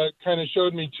Lord kind of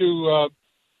showed me two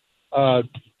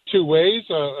ways,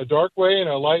 a dark way and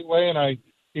a light way, and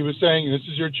he was saying, this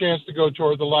is your chance to go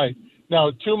toward the light. Now,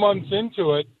 2 months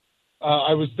into it,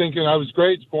 I was thinking I was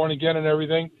great, it's born again and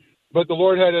everything, but the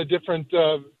Lord had a different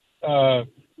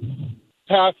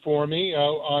path for me.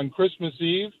 On Christmas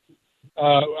Eve,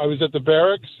 I was at the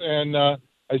barracks, and I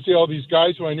see all these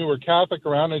guys who I knew were Catholic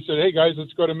around. I said, hey, guys,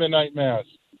 let's go to midnight mass.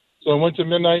 So I went to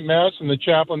midnight mass, and the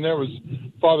chaplain there was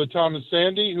Father Thomas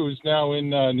Sandy, who is now in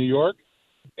New York.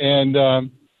 And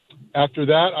after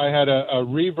that, I had a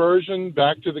reversion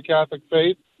back to the Catholic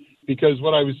faith, because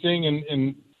what I was seeing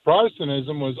in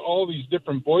Protestantism was all these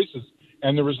different voices,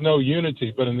 and there was no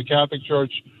unity. But in the Catholic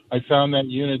Church, I found that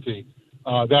unity.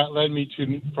 That led me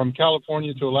from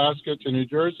California to Alaska to New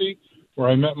Jersey, where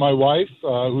I met my wife,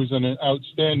 who's an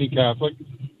outstanding Catholic.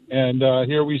 And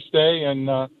here we stay, and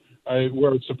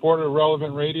we're a supporter of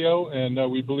Relevant Radio, and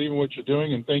we believe in what you're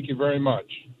doing, and thank you very much.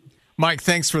 Mike,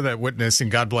 thanks for that witness, and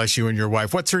God bless you and your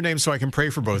wife. What's her name so I can pray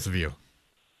for both of you?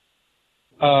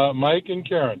 Mike and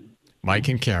Karen. Mike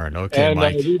and Karen. Okay, and,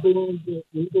 Mike. We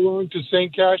belong to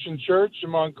St. Cashin Church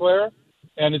in Montclair,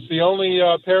 and it's the only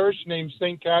parish named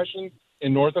St. Cashin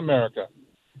in North America.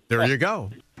 There you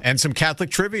go. And some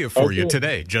Catholic trivia for you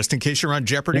today, just in case you're on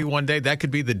Jeopardy one day. That could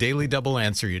be the daily double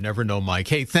answer. You never know, Mike.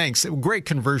 Hey, thanks. Great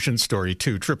conversion story,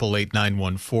 too.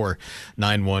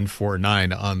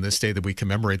 888-914-9149 on this day that we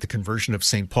commemorate the conversion of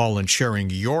St. Paul, and sharing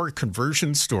your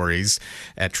conversion stories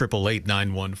at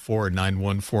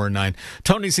 888-914-9149.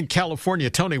 Tony's in California.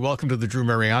 Tony, welcome to the Drew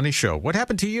Mariani Show. What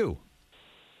happened to you?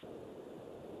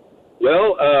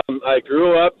 Well, I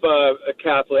grew up a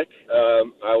Catholic.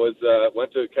 I went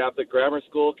to a Catholic grammar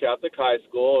school, Catholic high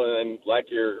school, and then, like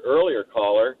your earlier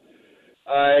caller,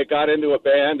 I got into a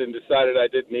band and decided I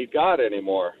didn't need God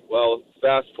anymore. Well,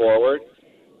 fast forward,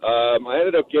 I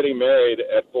ended up getting married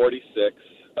at 46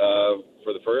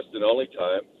 for the first and only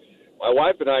time. My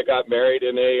wife and I got married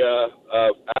in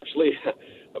actually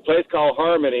a place called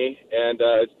Harmony, and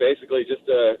it's basically just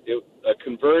a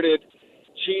converted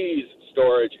cheese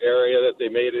storage area that they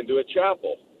made into a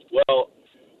chapel. Well,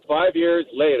 5 years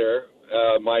later,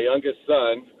 my youngest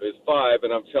son is 5,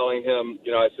 and I'm telling him,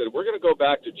 I said, we're going to go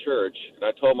back to church. And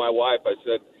I told my wife, I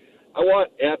said, I want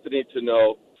Anthony to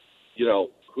know,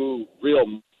 who real.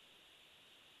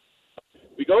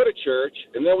 We go to church,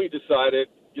 and then we decided,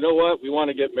 you know what, we want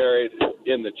to get married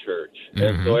in the church. Mm-hmm.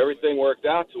 And so everything worked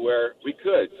out to where we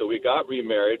could. So we got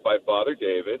remarried by Father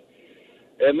David.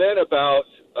 And then about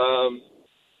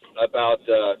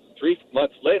 3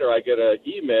 months later, I get an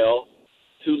email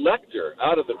to Lecter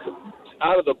out of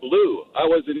the blue. I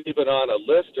wasn't even on a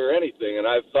list or anything, and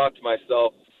I thought to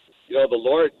myself, the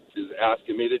Lord is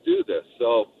asking me to do this.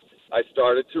 So I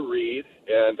started to read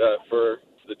and for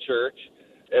the church,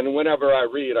 And whenever I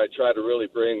read, I try to really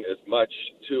bring as much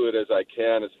to it as I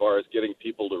can as far as getting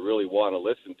people to really want to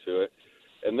listen to it.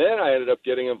 And then I ended up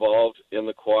getting involved in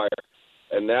the choir.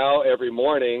 And now every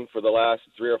morning for the last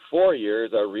 3 or 4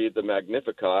 years, I read the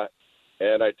Magnificat,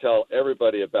 and I tell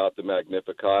everybody about the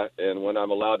Magnificat. And when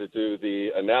I'm allowed to do the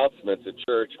announcements at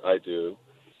church, I do.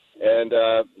 And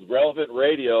Relevant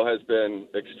Radio has been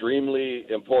extremely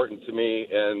important to me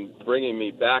and bringing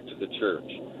me back to the church.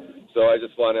 So I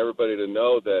just want everybody to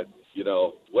know that, you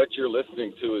know, what you're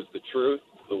listening to is the truth,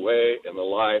 the way, and the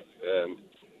life,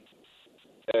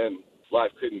 and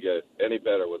life couldn't get any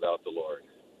better without the Lord.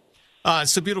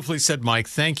 So beautifully said, Mike.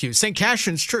 Thank you. St.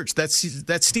 Catherine's Church,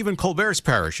 that's Stephen Colbert's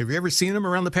parish. Have you ever seen him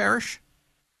around the parish?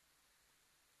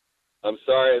 I'm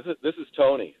sorry, this is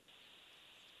Tony.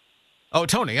 Oh,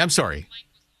 Tony, I'm sorry.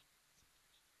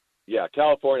 Yeah,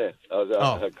 California. I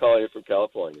was calling you from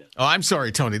California. Oh, I'm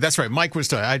sorry, Tony. That's right. Mike was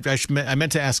talking. I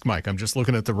meant to ask Mike. I'm just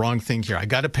looking at the wrong thing here. I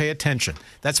got to pay attention.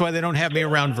 That's why they don't have me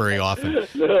around very often.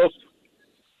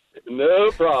 No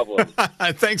problem.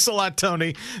 Thanks a lot,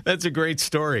 Tony. That's a great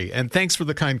story. And thanks for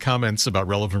the kind comments about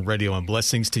Relevant Radio, and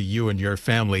blessings to you and your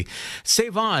family.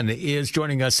 Savon is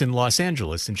joining us in Los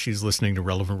Angeles, and she's listening to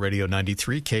Relevant Radio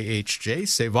 93 KHJ.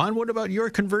 Savon, what about your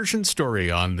conversion story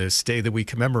on this day that we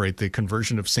commemorate the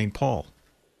conversion of St. Paul?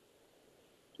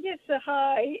 Yes,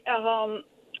 hi.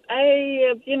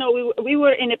 We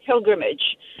were in a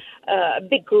pilgrimage. A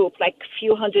big group, like a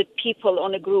few hundred people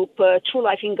on a group, True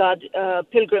Life in God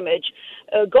pilgrimage,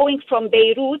 going from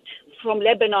Beirut, from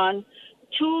Lebanon,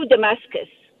 to Damascus,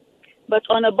 but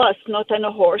on a bus, not on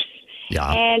a horse.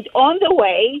 Yeah. And on the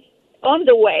way,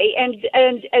 and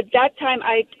at that time,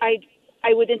 I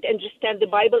wouldn't understand the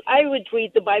Bible. I would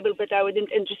read the Bible, but I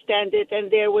wouldn't understand it.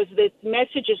 And there was the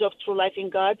messages of True Life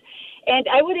in God, and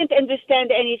I wouldn't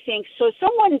understand anything. So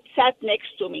someone sat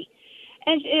next to me.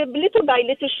 And little by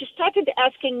little, she started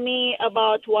asking me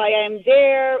about why I'm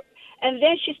there. And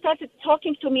then she started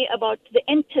talking to me about the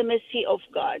intimacy of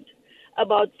God,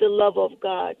 about the love of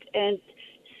God. And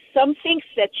some things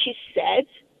that she said,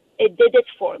 it did it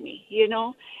for me, you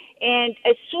know. And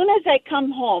as soon as I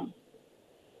come home,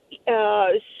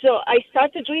 so I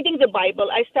started reading the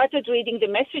Bible. I started reading the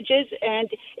messages, and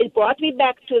it brought me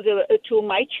back to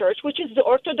my church, which is the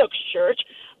Orthodox Church.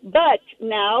 But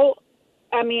now,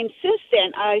 since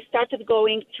then, I started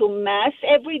going to Mass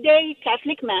every day,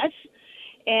 Catholic Mass,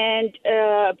 and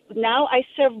now I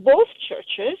serve both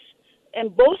churches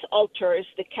and both altars,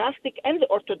 the Catholic and the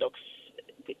Orthodox.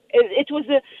 It was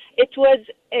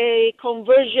a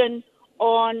conversion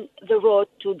on the road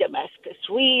to Damascus,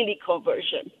 really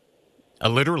conversion.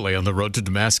 Literally on the road to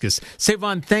Damascus.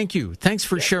 Savon, thank you. Thanks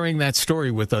for sharing that story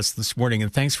with us this morning,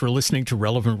 and thanks for listening to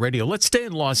Relevant Radio. Let's stay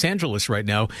in Los Angeles right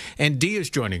now, and Dee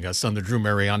is joining us on the Drew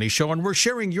Mariani Show, and we're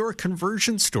sharing your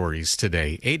conversion stories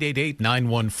today.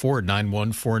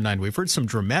 888-914-9149. We've heard some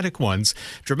dramatic ones,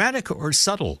 dramatic or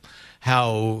subtle,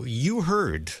 how you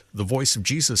heard the voice of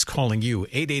Jesus calling you.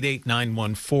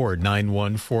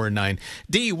 888-914-9149.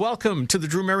 Dee, welcome to the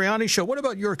Drew Mariani Show. What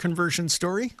about your conversion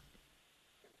story?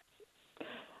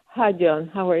 Hi, John.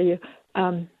 How are you?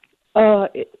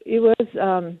 It was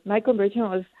my conversion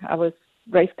was I was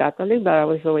raised Catholic, but I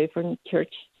was away from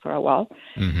church for a while,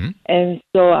 and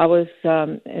so I was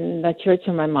in the church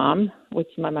of my mom, which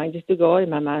my mom used to go,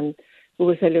 and my mom, we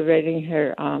were celebrating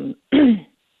her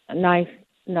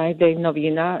ninth-day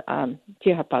novena. She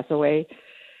had passed away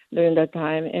during that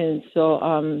time, and so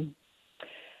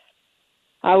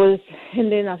I was,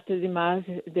 and then after the Mass,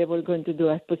 they were going to do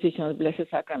a exposition of the Blessed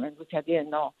Sacrament, which I didn't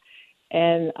know.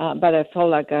 And but I felt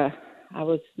like I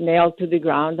was nailed to the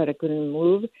ground, that I couldn't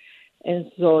move.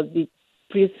 And so the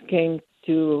priest came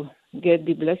to get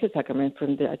the Blessed Sacrament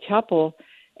from the chapel,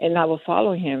 and I would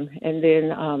follow him. And then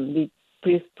the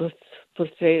priest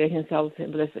prostrated himself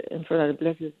in front of the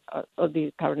Blessed of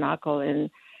the tabernacle, and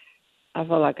I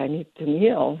felt like I need to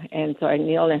kneel. And so I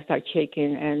kneeled and started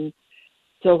shaking. And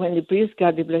so when the priest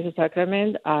got the Blessed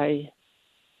Sacrament, I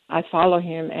followed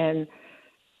him, and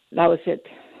that was it.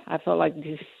 I felt like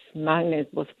this magnet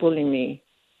was pulling me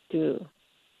to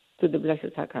the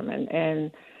Blessed Sacrament,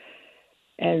 and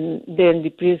then the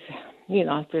priest,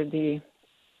 after the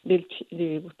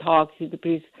talks, the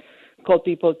priest called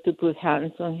people to put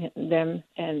hands on them,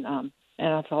 and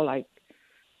I felt like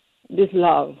this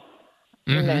love,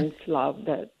 immense love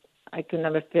that I could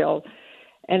never feel,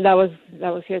 and that was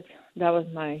it. That was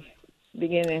my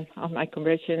beginning of my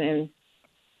conversion,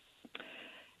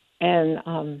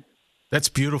 and That's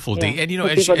beautiful, Yeah. Dee. And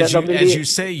as you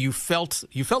say, you felt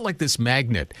like this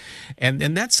magnet,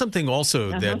 and that's something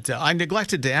also that I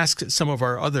neglected to ask some of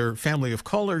our other family of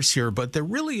callers here. But there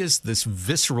really is this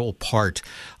visceral part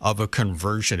of a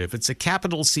conversion, if it's a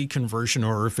capital C conversion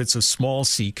or if it's a small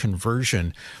c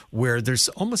conversion, where there's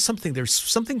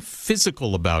something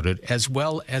physical about it as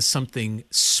well as something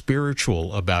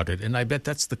spiritual about it. And I bet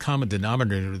that's the common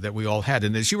denominator that we all had.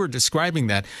 And as you were describing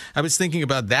that, I was thinking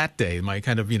about that day, my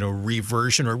kind of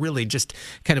reversion, or really just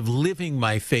kind of living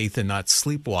my faith and not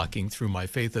sleepwalking through my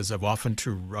faith, as I've often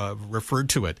referred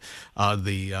to it.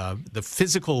 The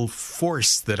physical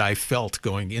force that I felt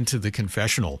going into the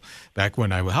confessional back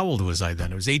when how old was I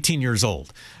then? I was 18 years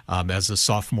old as a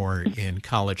sophomore in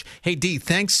college. Hey, Dee,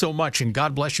 thanks so much, and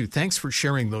God bless you. Thanks for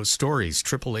sharing those stories.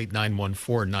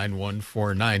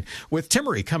 888-914-9149. With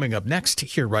Timmery coming up next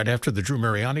here right after the Drew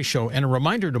Mariani Show. And a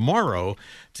reminder tomorrow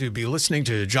to be listening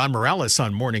to John Morales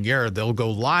on Morning Air. They'll go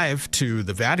live to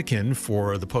the Vatican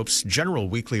for the Pope's General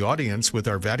Weekly Audience with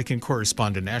our Vatican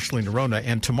correspondent, Ashley Nerona.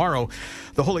 And tomorrow,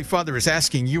 the Holy Father is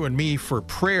asking you and me for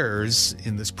prayers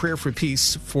in this prayer for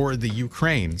peace for the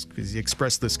Ukraine, because he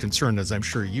expressed this concern, as I'm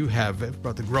sure you have,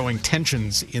 about the growing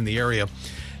tensions in the area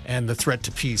and the threat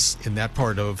to peace in that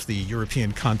part of the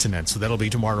European continent. So that'll be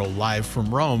tomorrow live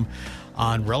from Rome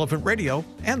on Relevant Radio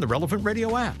and the Relevant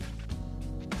Radio app.